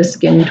had found a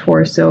skinned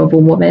torso of a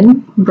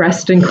woman,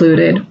 breast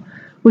included,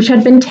 which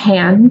had been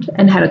tanned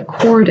and had a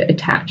cord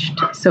attached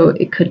so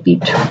it could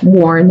be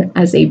worn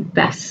as a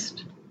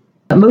vest.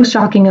 Most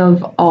shocking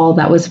of all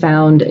that was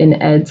found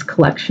in Ed's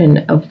collection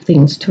of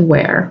things to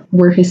wear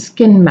were his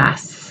skin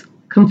masks,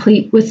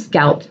 complete with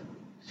scalp,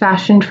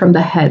 fashioned from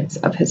the heads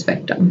of his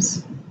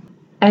victims.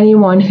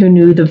 Anyone who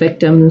knew the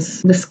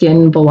victims the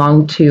skin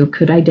belonged to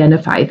could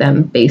identify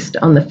them based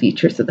on the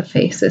features of the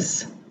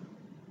faces.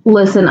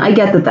 Listen, I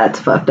get that that's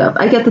fucked up.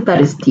 I get that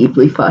that is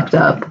deeply fucked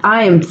up.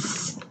 I am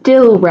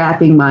still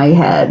wrapping my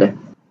head.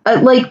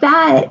 Like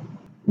that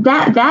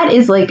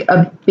is like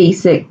a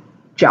basic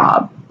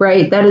job,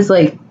 right? That is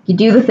like, you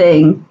do the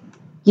thing,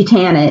 you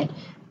tan it.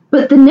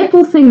 But the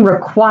nipple thing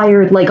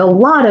required like a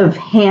lot of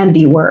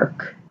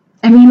handiwork.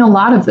 I mean, a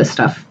lot of this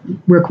stuff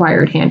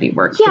required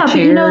handiwork. Yeah, the but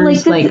you know,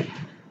 like,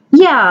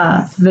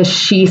 yeah, the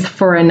sheath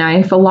for a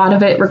knife, a lot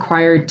of it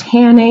required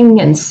tanning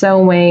and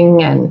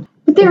sewing, and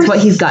that's what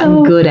he's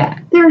gotten good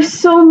at. There are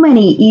so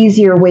many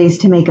easier ways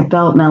to make a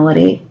belt,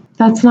 Melody.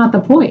 That's not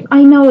the point.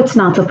 I know it's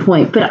not the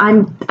point, but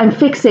I'm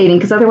fixating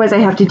because otherwise I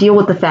have to deal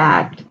with the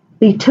fact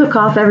that he took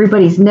off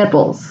everybody's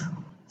nipples.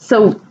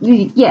 So,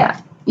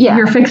 yeah.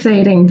 You're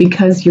fixating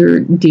because you're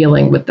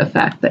dealing with the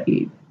fact that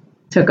he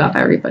took off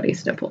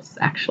everybody's nipples,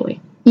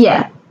 actually.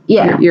 Yeah.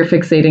 You're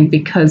fixating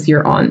because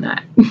you're on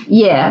that.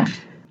 Yeah.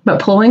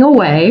 But pulling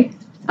away,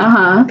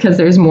 because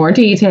there's more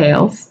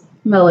details.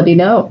 Melody,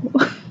 no.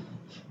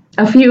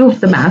 A few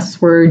of the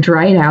masks were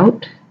dried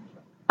out.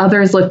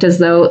 Others looked as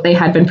though they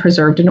had been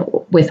preserved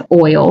with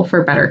oil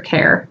for better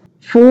care.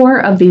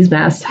 4 of these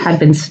masks had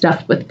been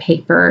stuffed with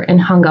paper and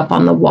hung up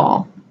on the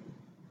wall.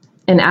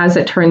 And as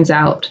it turns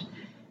out,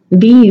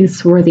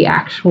 these were the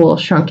actual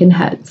shrunken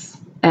heads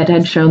Ed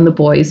had shown the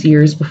boys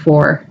years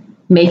before,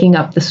 making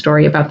up the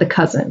story about the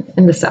cousin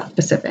in the South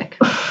Pacific.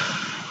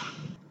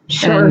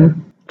 Sure.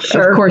 And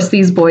of course,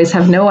 these boys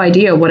have no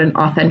idea what an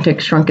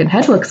authentic shrunken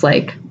head looks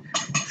like,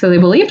 so they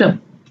believed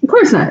him. Of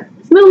course not.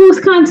 It's middle of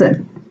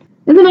Wisconsin.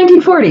 In the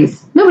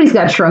 1940s. Nobody's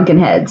got shrunken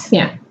heads.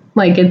 Yeah.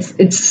 Like,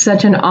 it's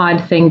such an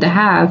odd thing to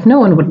have. No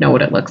one would know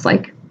what it looks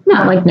like. No.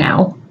 Not like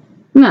now.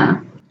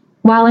 No.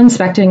 While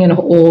inspecting an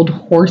old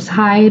horse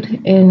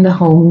hide in the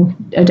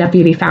home, a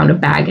deputy found a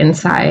bag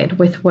inside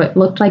with what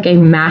looked like a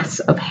mass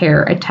of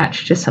hair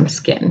attached to some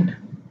skin.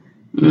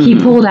 He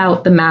pulled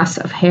out the mass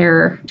of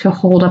hair to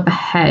hold up a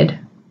head,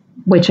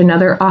 which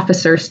another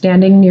officer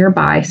standing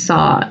nearby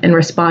saw and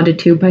responded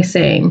to by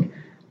saying,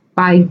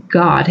 "By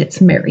God,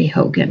 it's Mary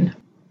Hogan."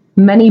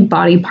 Many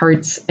body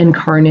parts and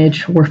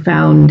carnage were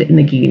found in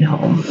the Gein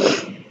home.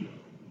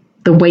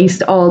 The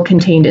waste all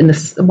contained in the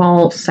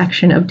small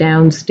section of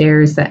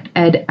downstairs that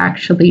Ed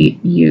actually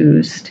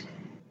used.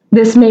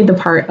 This made the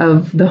part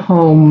of the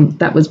home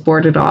that was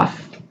boarded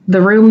off,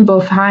 the room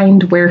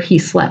behind where he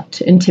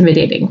slept,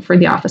 intimidating for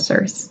the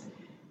officers.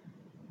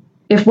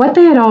 If what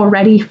they had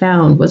already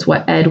found was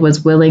what Ed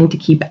was willing to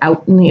keep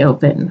out in the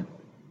open,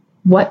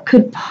 what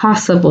could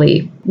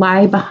possibly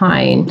lie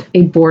behind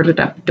a boarded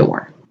up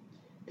door?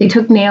 They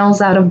took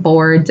nails out of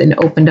boards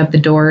and opened up the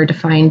door to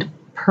find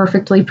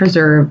perfectly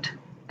preserved,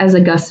 as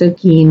Augusta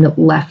Gein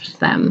left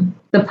them,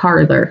 the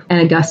parlor and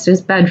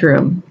Augusta's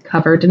bedroom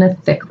covered in a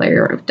thick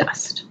layer of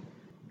dust.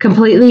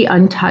 Completely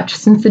untouched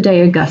since the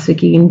day Augusta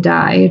Gein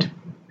died,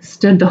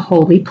 stood the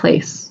holy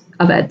place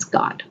of Ed's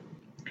God.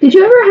 Did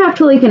you ever have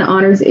to, like, in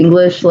honors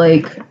English,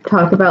 like,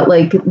 talk about,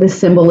 like, the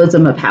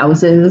symbolism of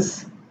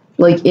houses?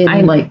 Like in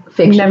I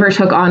fiction? never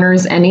took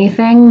honors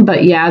anything,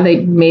 but yeah,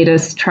 they made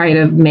us try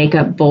to make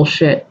up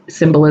bullshit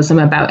symbolism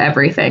about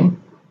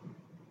everything.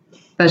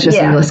 That's just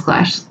English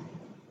class.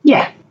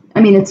 Yeah.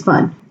 I mean, it's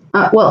fun.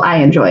 Well, I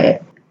enjoy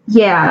it.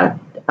 Yeah.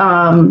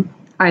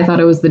 I thought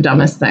it was the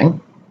dumbest thing.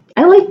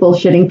 I like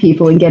bullshitting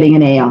people and getting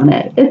an A on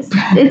it.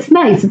 It's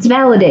nice. It's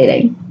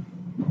validating.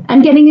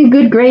 I'm getting a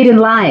good grade in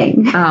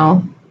lying.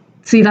 Oh.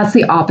 See, that's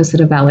the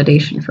opposite of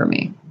validation for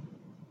me.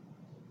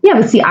 Yeah,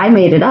 but see, I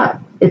made it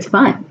up. It's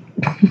fun.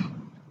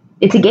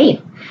 It's a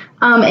game.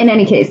 In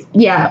any case,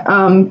 yeah,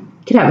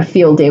 could have a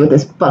field day with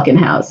this fucking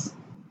house.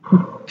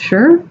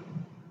 Sure.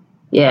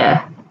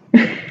 Yeah.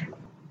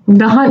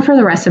 The hunt for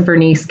the rest of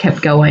Bernice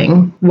kept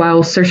going.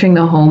 While searching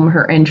the home,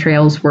 her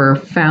entrails were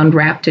found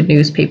wrapped in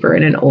newspaper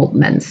in an old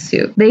men's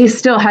suit. They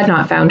still had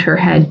not found her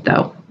head,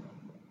 though.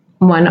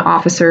 One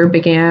officer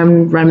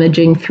began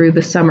rummaging through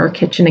the summer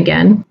kitchen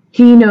again.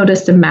 He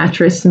noticed a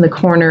mattress in the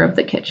corner of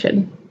the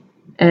kitchen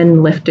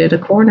and lifted a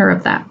corner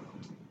of that.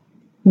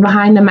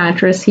 Behind the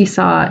mattress, he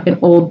saw an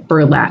old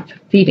burlap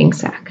feeding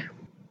sack.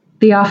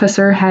 The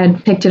officer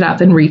had picked it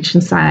up and reached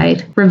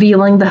inside,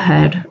 revealing the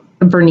head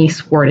of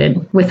Bernice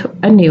Worden with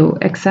a new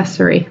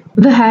accessory.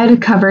 The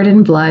head, covered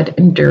in blood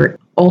and dirt,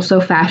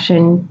 also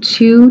fashioned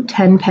 2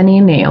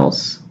 10-penny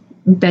nails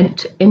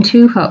bent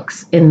into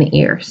hooks in the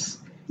ears.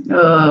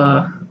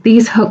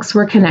 These hooks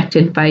were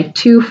connected by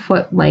 2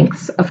 foot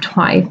lengths of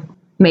twine,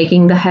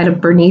 making the head of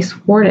Bernice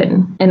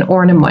Worden an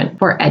ornament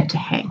for Ed to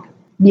hang.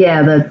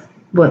 Yeah, that's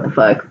what the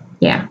fuck.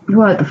 Yeah.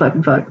 What the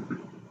fucking fuck.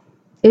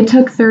 It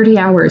took 30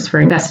 hours for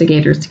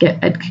investigators to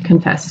get Ed to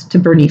confess to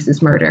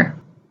Bernice's murder.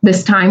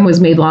 This time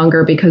was made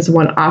longer because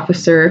one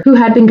officer who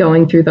had been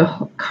going through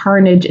the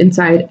carnage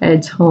inside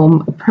Ed's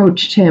home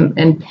approached him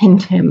and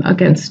pinned him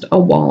against a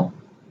wall.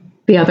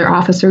 The other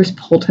officers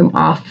pulled him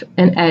off,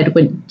 and Ed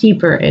went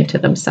deeper into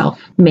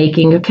himself,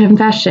 making a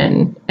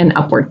confession an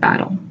upward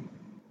battle.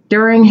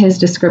 During his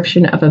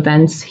description of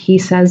events, he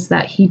says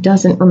that he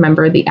doesn't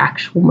remember the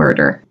actual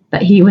murder,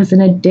 that he was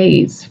in a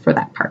daze for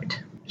that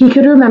part. He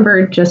could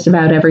remember just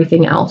about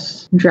everything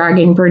else: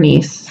 dragging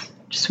Bernice,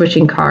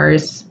 switching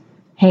cars,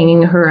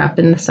 hanging her up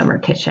in the summer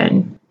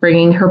kitchen,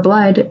 bringing her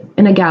blood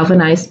in a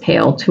galvanized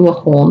pail to a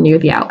hole near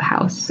the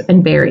outhouse,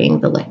 and burying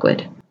the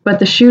liquid. But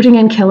the shooting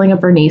and killing of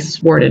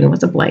Bernice Worden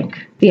was a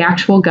blank. The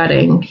actual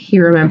gutting, he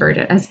remembered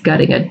it as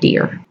gutting a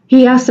deer.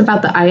 He asked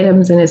about the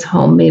items in his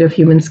home made of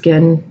human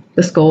skin,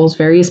 the skulls,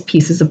 various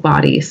pieces of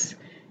bodies,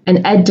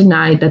 and Ed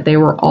denied that they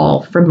were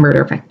all from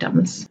murder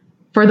victims.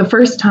 For the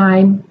first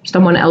time,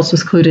 someone else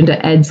was clued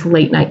into Ed's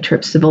late-night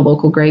trips to the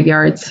local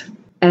graveyards.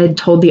 Ed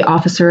told the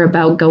officer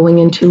about going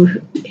into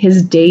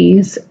his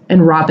daze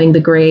and robbing the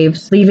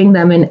graves, leaving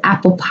them in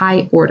apple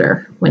pie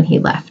order when he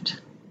left.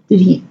 Did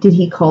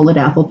he call it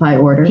apple pie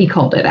order? He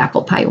called it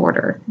apple pie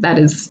order. That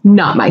is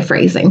not my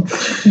phrasing.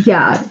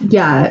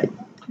 Yeah.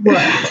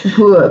 What?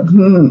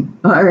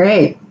 All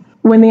right.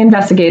 When the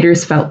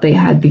investigators felt they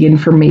had the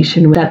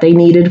information that they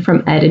needed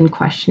from Ed in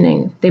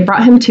questioning, they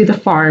brought him to the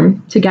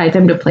farm to guide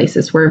them to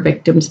places where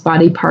victims'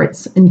 body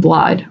parts and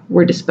blood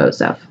were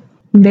disposed of.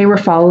 They were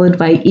followed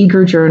by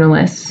eager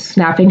journalists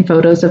snapping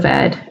photos of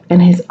Ed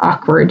and his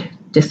awkward,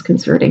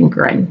 disconcerting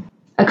grin.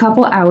 A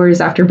couple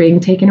hours after being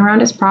taken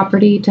around his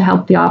property to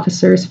help the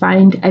officers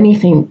find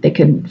anything they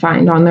could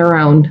find on their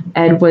own,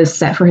 Ed was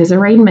set for his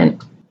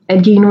arraignment.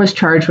 Ed Gein was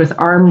charged with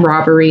armed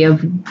robbery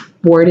of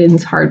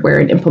Worden's hardware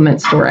and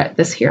implement store at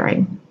this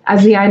hearing.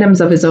 As the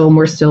items of his own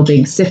were still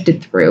being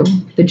sifted through,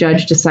 the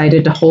judge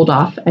decided to hold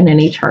off on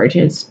any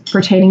charges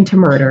pertaining to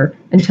murder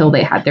until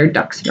they had their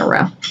ducks in a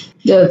row.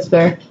 Yeah, that's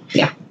fair.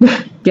 Yeah.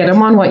 Get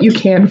them on what you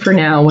can for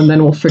now, and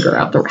then we'll figure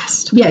out the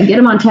rest. Yeah, get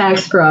them on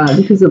tax fraud,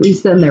 because at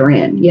least then they're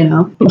in, you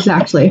know?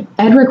 Exactly.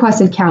 Ed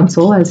requested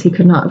counsel as he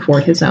could not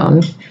afford his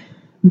own.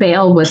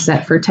 Bail was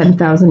set for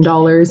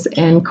 $10,000,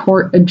 and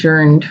court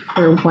adjourned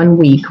for 1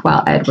 week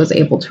while Ed was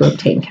able to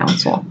obtain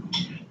counsel.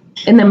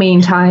 In the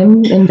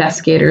meantime,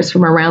 investigators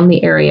from around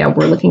the area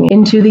were looking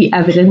into the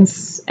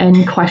evidence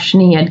and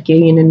questioning Ed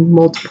Gein in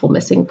multiple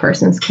missing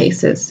persons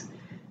cases,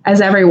 as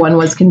everyone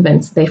was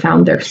convinced they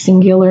found their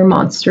singular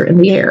monster in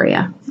the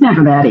area. It's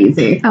never that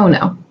easy. Oh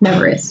no,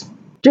 never is.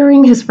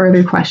 During his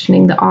further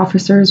questioning, the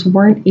officers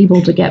weren't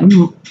able to get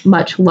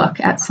much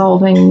luck at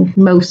solving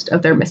most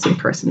of their missing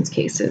persons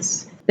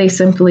cases. They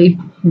simply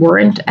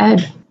weren't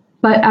Ed.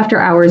 But after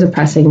hours of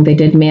pressing, they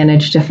did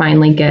manage to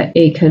finally get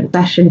a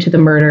confession to the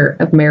murder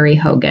of Mary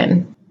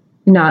Hogan.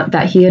 Not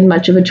that he had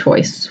much of a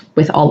choice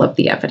with all of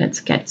the evidence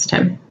against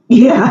him.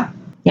 Yeah.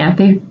 Yeah,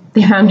 they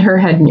found her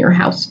head in your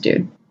house,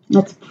 dude.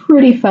 That's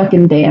pretty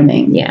fucking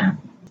damning. Yeah.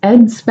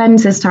 Ed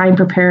spends his time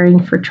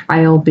preparing for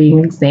trial,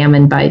 being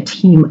examined by a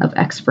team of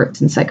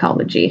experts in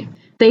psychology.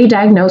 They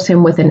diagnose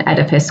him with an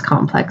Oedipus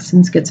complex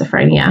and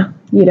schizophrenia.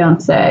 You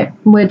don't say.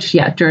 Which,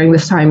 yeah, during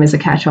this time is a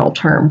catch-all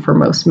term for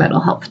most mental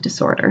health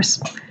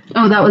disorders.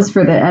 Oh, that was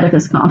for the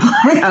Oedipus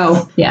complex.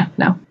 Oh, yeah,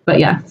 no. But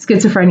yeah,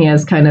 schizophrenia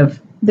is kind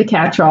of the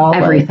catch-all.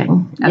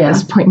 Everything at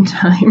this point in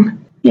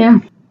time. Yeah.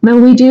 Though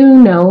we do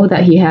know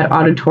that he had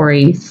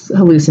auditory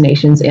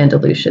hallucinations and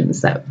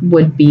delusions that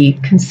would be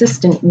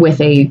consistent with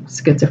a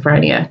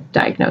schizophrenia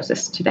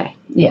diagnosis today.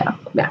 Yeah.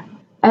 Yeah.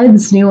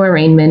 Ed's new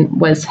arraignment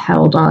was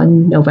held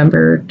on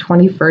November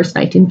 21st,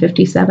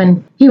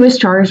 1957. He was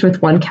charged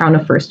with 1 count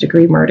of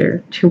first-degree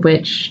murder, to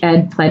which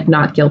Ed pled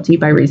not guilty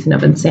by reason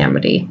of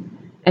insanity,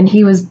 and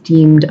he was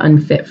deemed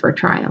unfit for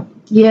trial.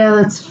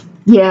 Yeah,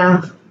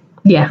 yeah.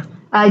 Yeah.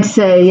 I'd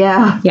say,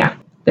 yeah. Yeah.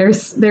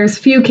 There's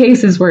few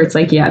cases where it's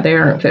like, yeah, they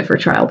aren't fit for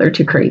trial. They're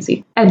too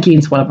crazy. Ed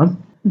Gein's one of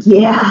them.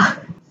 Yeah.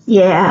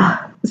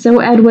 Yeah. So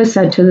Ed was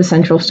sent to the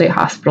Central State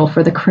Hospital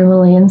for the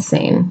Criminally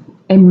Insane,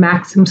 a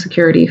maximum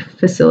security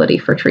facility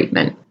for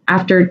treatment.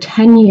 After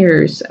 10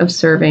 years of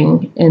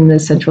serving in the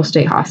Central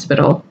State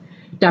Hospital,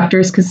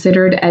 doctors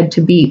considered Ed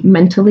to be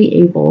mentally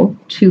able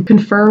to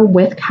confer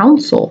with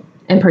counsel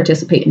and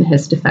participate in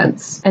his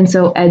defense. And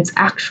so Ed's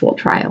actual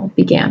trial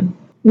began.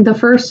 The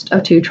first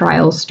of 2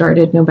 trials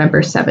started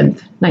November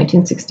 7th,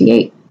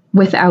 1968,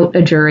 without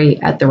a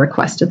jury at the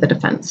request of the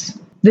defense.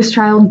 This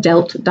trial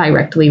dealt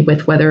directly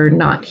with whether or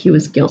not he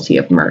was guilty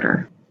of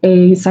murder.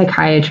 A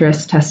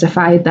psychiatrist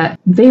testified that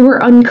they were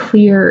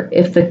unclear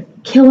if the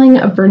killing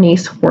of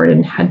Bernice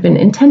Worden had been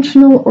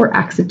intentional or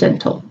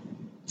accidental,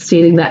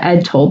 stating that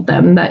Ed told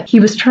them that he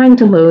was trying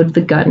to load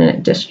the gun and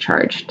it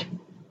discharged.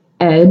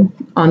 Ed,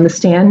 on the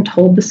stand,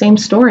 told the same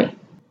story.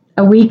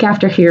 A week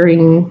after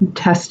hearing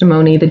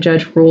testimony, the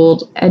judge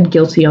ruled Ed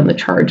guilty on the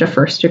charge of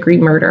first-degree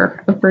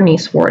murder of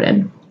Bernice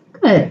Worden.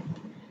 Good.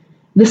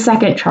 The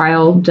second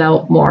trial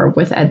dealt more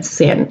with Ed's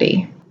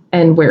sanity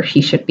and where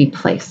he should be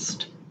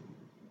placed.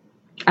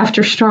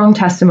 After strong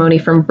testimony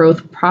from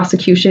both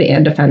prosecution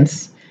and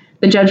defense,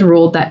 the judge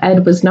ruled that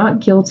Ed was not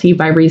guilty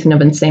by reason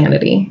of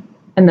insanity,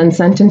 and then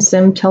sentenced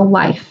him to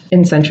life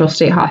in Central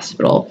State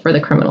Hospital for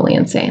the criminally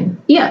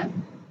insane. Yeah.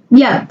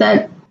 Yeah,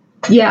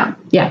 yeah.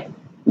 Yeah.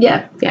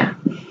 Yeah. Yeah.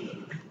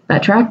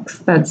 That tracks.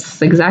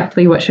 That's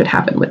exactly what should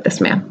happen with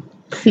this man.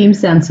 Seems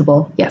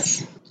sensible.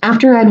 Yes.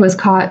 After Ed was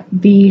caught,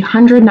 the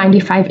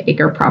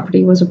 195-acre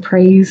property was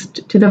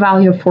appraised to the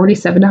value of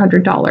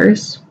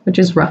 $4,700, which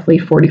is roughly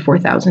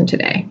 $44,000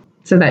 today.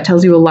 So that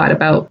tells you a lot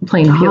about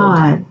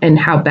Plainfield and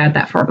how bad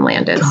that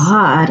farmland is.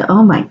 God,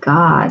 oh my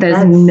God.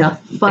 That's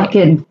nothing.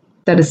 Fucking.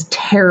 That is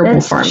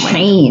terrible farmland.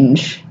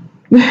 Change.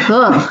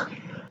 Ugh.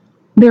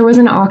 There was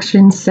an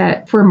auction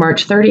set for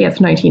March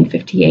 30th,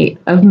 1958,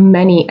 of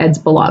many Ed's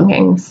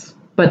belongings,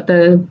 but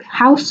the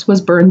house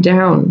was burned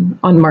down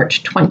on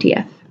March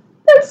 20th.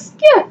 That's,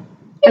 yeah.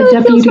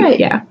 That feels right.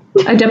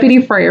 A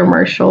deputy fire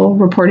marshal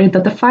reported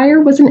that the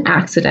fire was an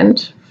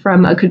accident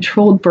from a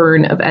controlled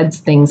burn of Ed's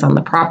things on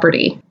the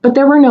property, but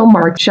there were no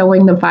marks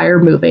showing the fire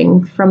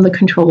moving from the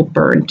controlled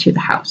burn to the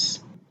house.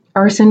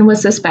 Arson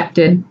was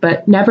suspected,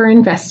 but never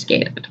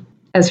investigated,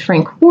 as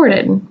Frank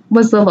Worden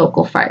was the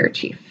local fire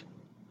chief.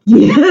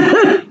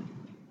 Yeah.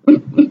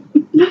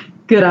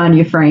 Good on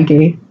you,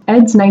 Frankie.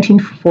 Ed's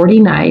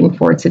 1949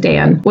 Ford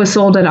sedan was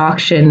sold at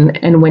auction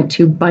and went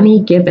to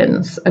Bunny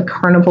Gibbons, a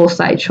carnival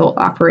sideshow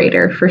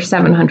operator, for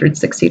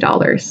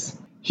 $760.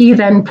 He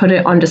then put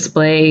it on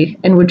display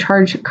and would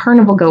charge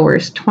carnival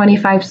goers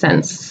 25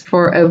 cents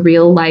for a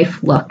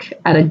real-life look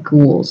at a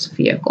ghoul's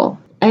vehicle.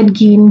 Ed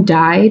Gein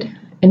died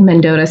in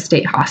Mendota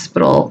State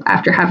Hospital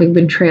after having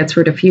been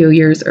transferred a few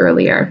years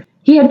earlier.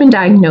 He had been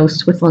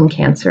diagnosed with lung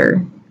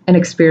cancer and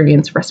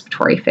experienced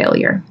respiratory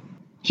failure.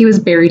 He was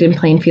buried in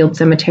Plainfield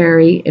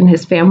Cemetery in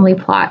his family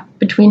plot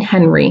between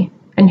Henry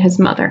and his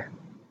mother.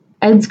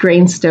 Ed's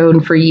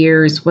gravestone for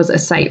years was a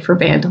site for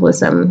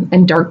vandalism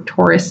and dark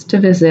tourists to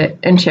visit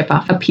and chip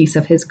off a piece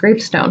of his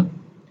gravestone.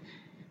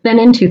 Then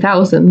in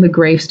 2000, the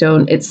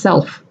gravestone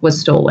itself was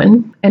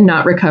stolen and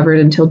not recovered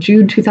until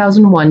June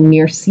 2001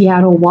 near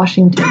Seattle,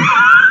 Washington.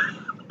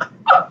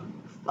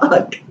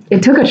 Fuck.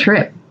 It took a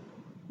trip.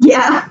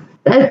 Yeah.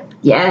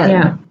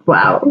 Yeah.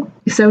 Wow.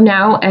 So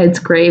now Ed's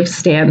grave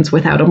stands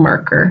without a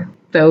marker,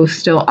 though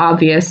still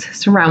obvious,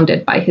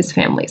 surrounded by his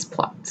family's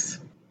plots.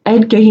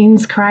 Ed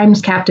Gein's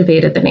crimes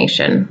captivated the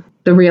nation.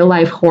 The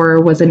real-life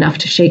horror was enough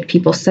to shake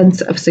people's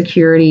sense of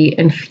security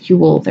and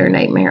fuel their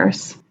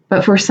nightmares.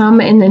 But for some,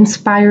 an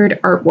inspired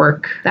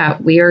artwork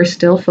that we are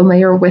still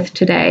familiar with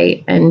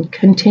today and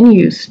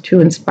continues to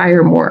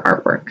inspire more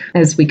artwork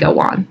as we go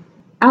on.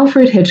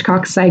 Alfred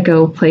Hitchcock's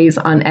Psycho plays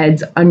on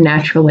Ed's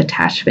unnatural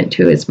attachment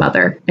to his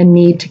mother and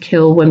need to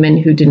kill women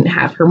who didn't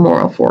have her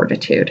moral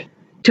fortitude.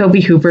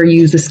 Tobe Hooper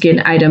used the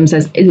skin items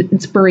as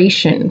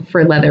inspiration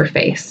for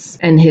Leatherface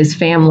and his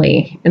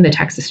family in the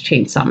Texas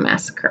Chainsaw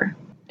Massacre.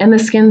 And the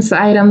skin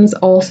items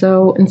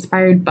also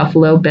inspired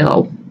Buffalo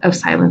Bill of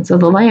Silence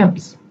of the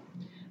Lambs.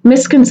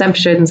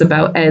 Misconceptions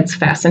about Ed's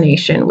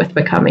fascination with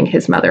becoming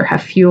his mother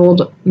have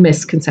fueled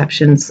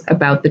misconceptions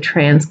about the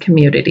trans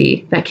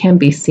community that can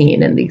be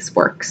seen in these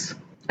works.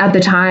 At the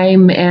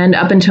time, and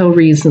up until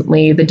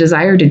recently, the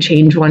desire to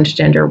change one's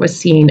gender was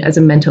seen as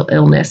a mental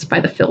illness by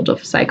the field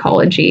of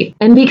psychology.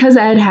 And because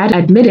Ed had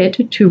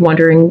admitted to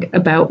wondering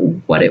about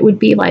what it would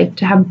be like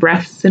to have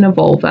breasts and a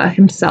vulva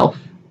himself,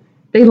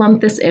 they lumped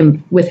this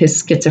in with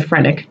his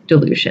schizophrenic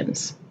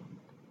delusions.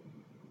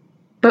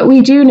 But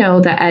we do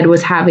know that Ed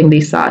was having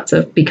these thoughts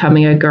of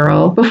becoming a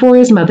girl before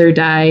his mother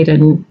died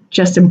and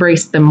just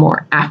embraced them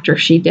more after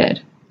she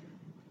did,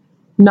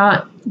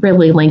 not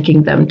really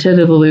linking them to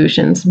the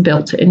delusions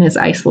built in his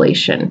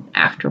isolation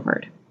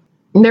afterward.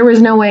 There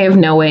was no way of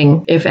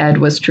knowing if Ed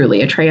was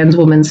truly a trans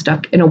woman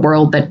stuck in a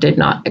world that did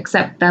not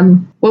accept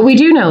them. What we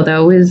do know,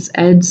 though, is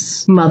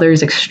Ed's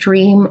mother's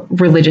extreme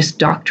religious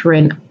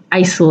doctrine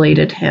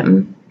isolated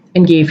him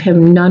and gave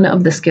him none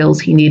of the skills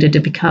he needed to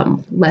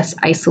become less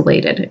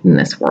isolated in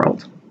this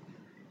world.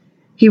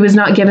 He was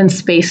not given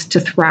space to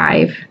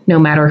thrive, no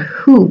matter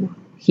who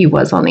he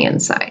was on the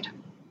inside.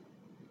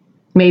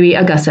 Maybe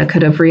Augusta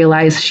could have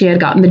realized she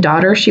had gotten the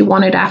daughter she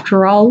wanted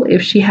after all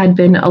if she had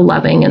been a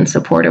loving and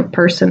supportive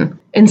person.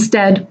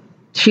 Instead,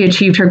 she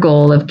achieved her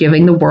goal of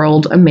giving the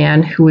world a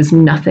man who was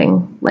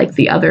nothing like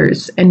the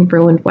others and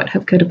ruined what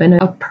could have been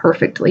a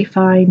perfectly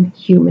fine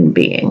human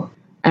being.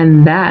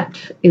 And that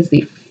is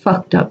the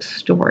fucked up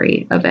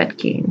story of Ed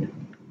Gein.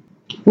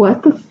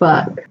 What the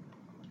fuck?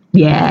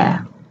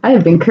 Yeah. I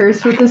have been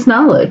cursed with this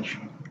knowledge.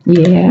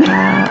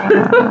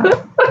 Yeah.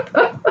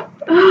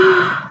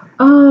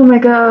 Oh my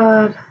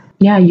god.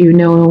 Yeah, you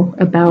know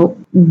about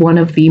one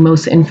of the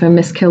most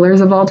infamous killers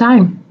of all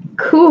time.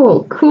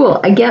 Cool.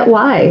 I get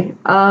why.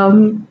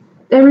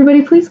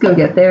 Everybody please go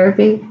get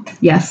therapy.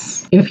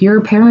 Yes. If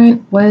your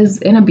parent was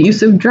an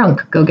abusive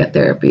drunk, go get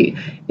therapy.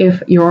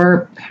 If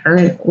your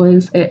parent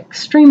was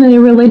extremely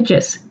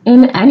religious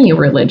in any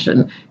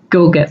religion,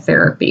 go get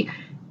therapy.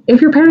 If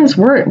your parents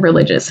weren't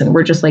religious and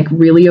were just like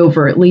really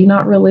overtly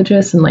not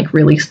religious and like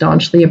really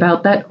staunchly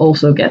about that,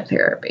 also get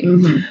therapy.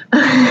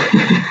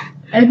 Mm-hmm.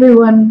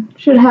 Everyone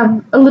should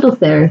have a little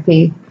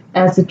therapy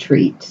as a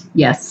treat.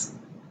 Yes.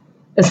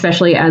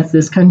 Especially as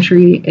this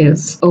country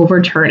is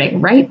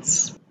overturning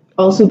rights.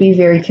 Also be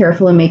very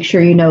careful and make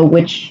sure you know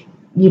which,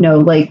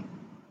 like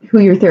who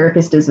your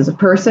therapist is as a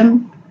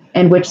person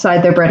and which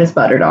side their bread is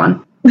buttered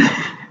on.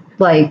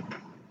 Like,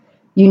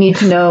 you need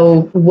to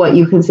know what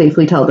you can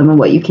safely tell them and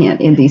what you can't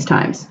in these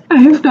times. I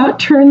have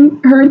not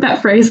heard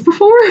that phrase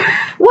before.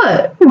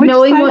 What? Which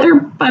Knowing side what their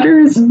butter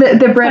is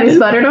the bread is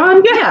buttered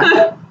on?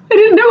 Yeah. I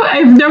didn't know.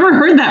 I've never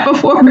heard that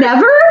before.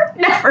 Never?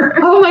 Never.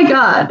 Oh my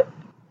god.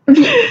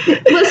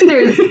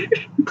 Listeners,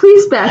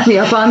 please back me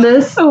up on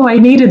this. Oh, I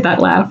needed that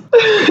laugh.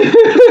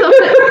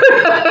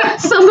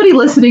 Somebody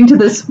listening to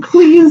this,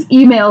 please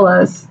email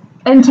us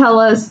and tell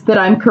us that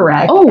I'm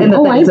correct. And that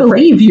I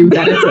believe you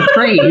that it's a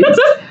phrase.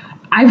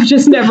 I've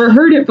just never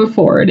heard it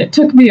before, and it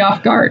took me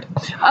off guard.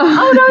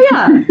 Oh no,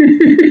 yeah,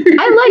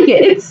 I like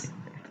it.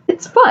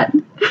 It's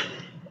fun.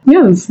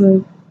 Yeah, it's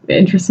an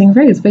interesting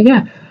phrase, but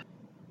yeah.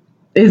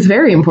 It's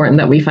very important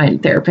that we find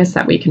therapists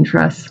that we can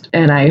trust.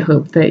 And I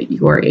hope that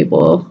you are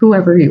able,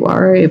 whoever you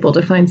are able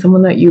to find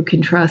someone that you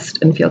can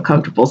trust and feel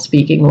comfortable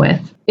speaking with.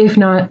 If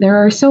not, there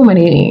are so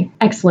many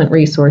excellent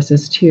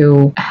resources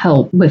to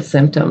help with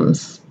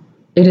symptoms.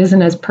 It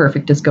isn't as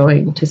perfect as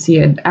going to see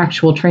an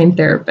actual trained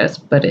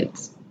therapist, but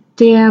it's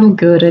damn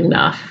good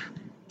enough.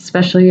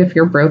 Especially if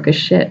you're broke as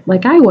shit,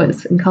 like I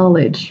was in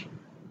college.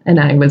 And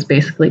I was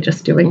basically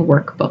just doing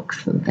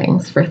workbooks and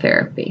things for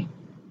therapy.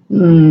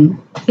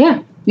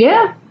 Yeah.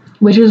 Yeah.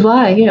 Which is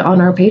why on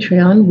our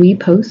Patreon, we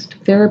post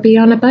therapy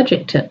on a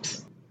budget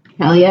tips.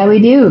 Hell yeah, we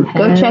do.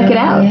 Go check it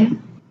out. Yeah.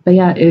 But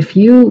yeah, if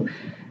you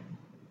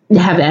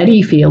have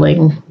any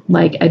feeling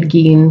like Ed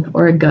Gein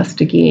or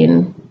Augusta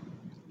Gein,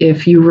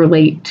 if you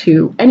relate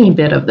to any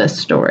bit of this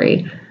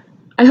story,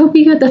 I hope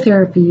you get the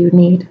therapy you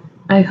need.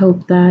 I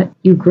hope that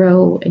you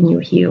grow and you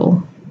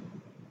heal.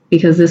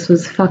 Because this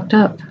was fucked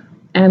up.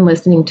 And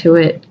listening to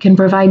it can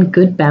provide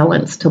good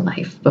balance to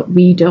life, but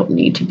we don't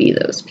need to be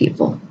those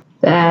people.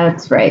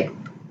 That's right.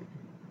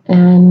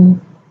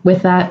 And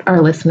with that,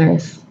 our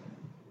listeners,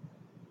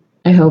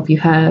 I hope you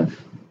have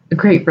a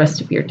great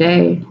rest of your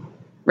day,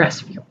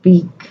 rest of your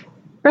week,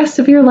 rest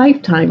of your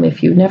lifetime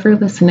if you never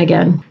listen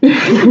again. But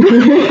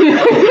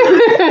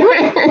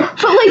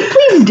like,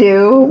 please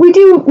do. We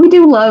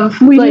do love.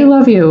 We do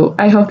love you.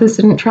 I hope this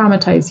didn't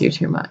traumatize you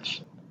too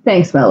much.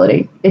 Thanks,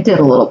 Melody. It did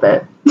a little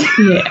bit.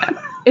 Yeah,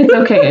 it's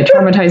okay. It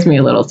traumatized me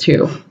a little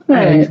too.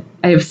 Right.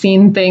 I've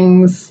seen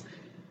things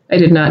I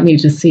did not need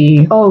to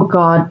see. Oh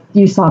God,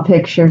 you saw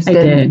pictures,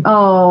 didn't you? I did.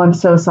 Oh, I'm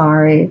so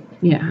sorry.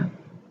 Yeah.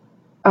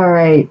 All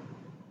right.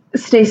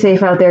 Stay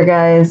safe out there,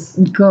 guys.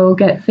 Go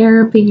get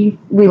therapy.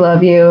 We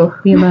love you.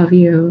 We love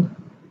you.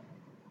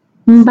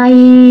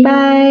 Bye.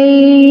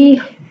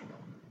 Bye.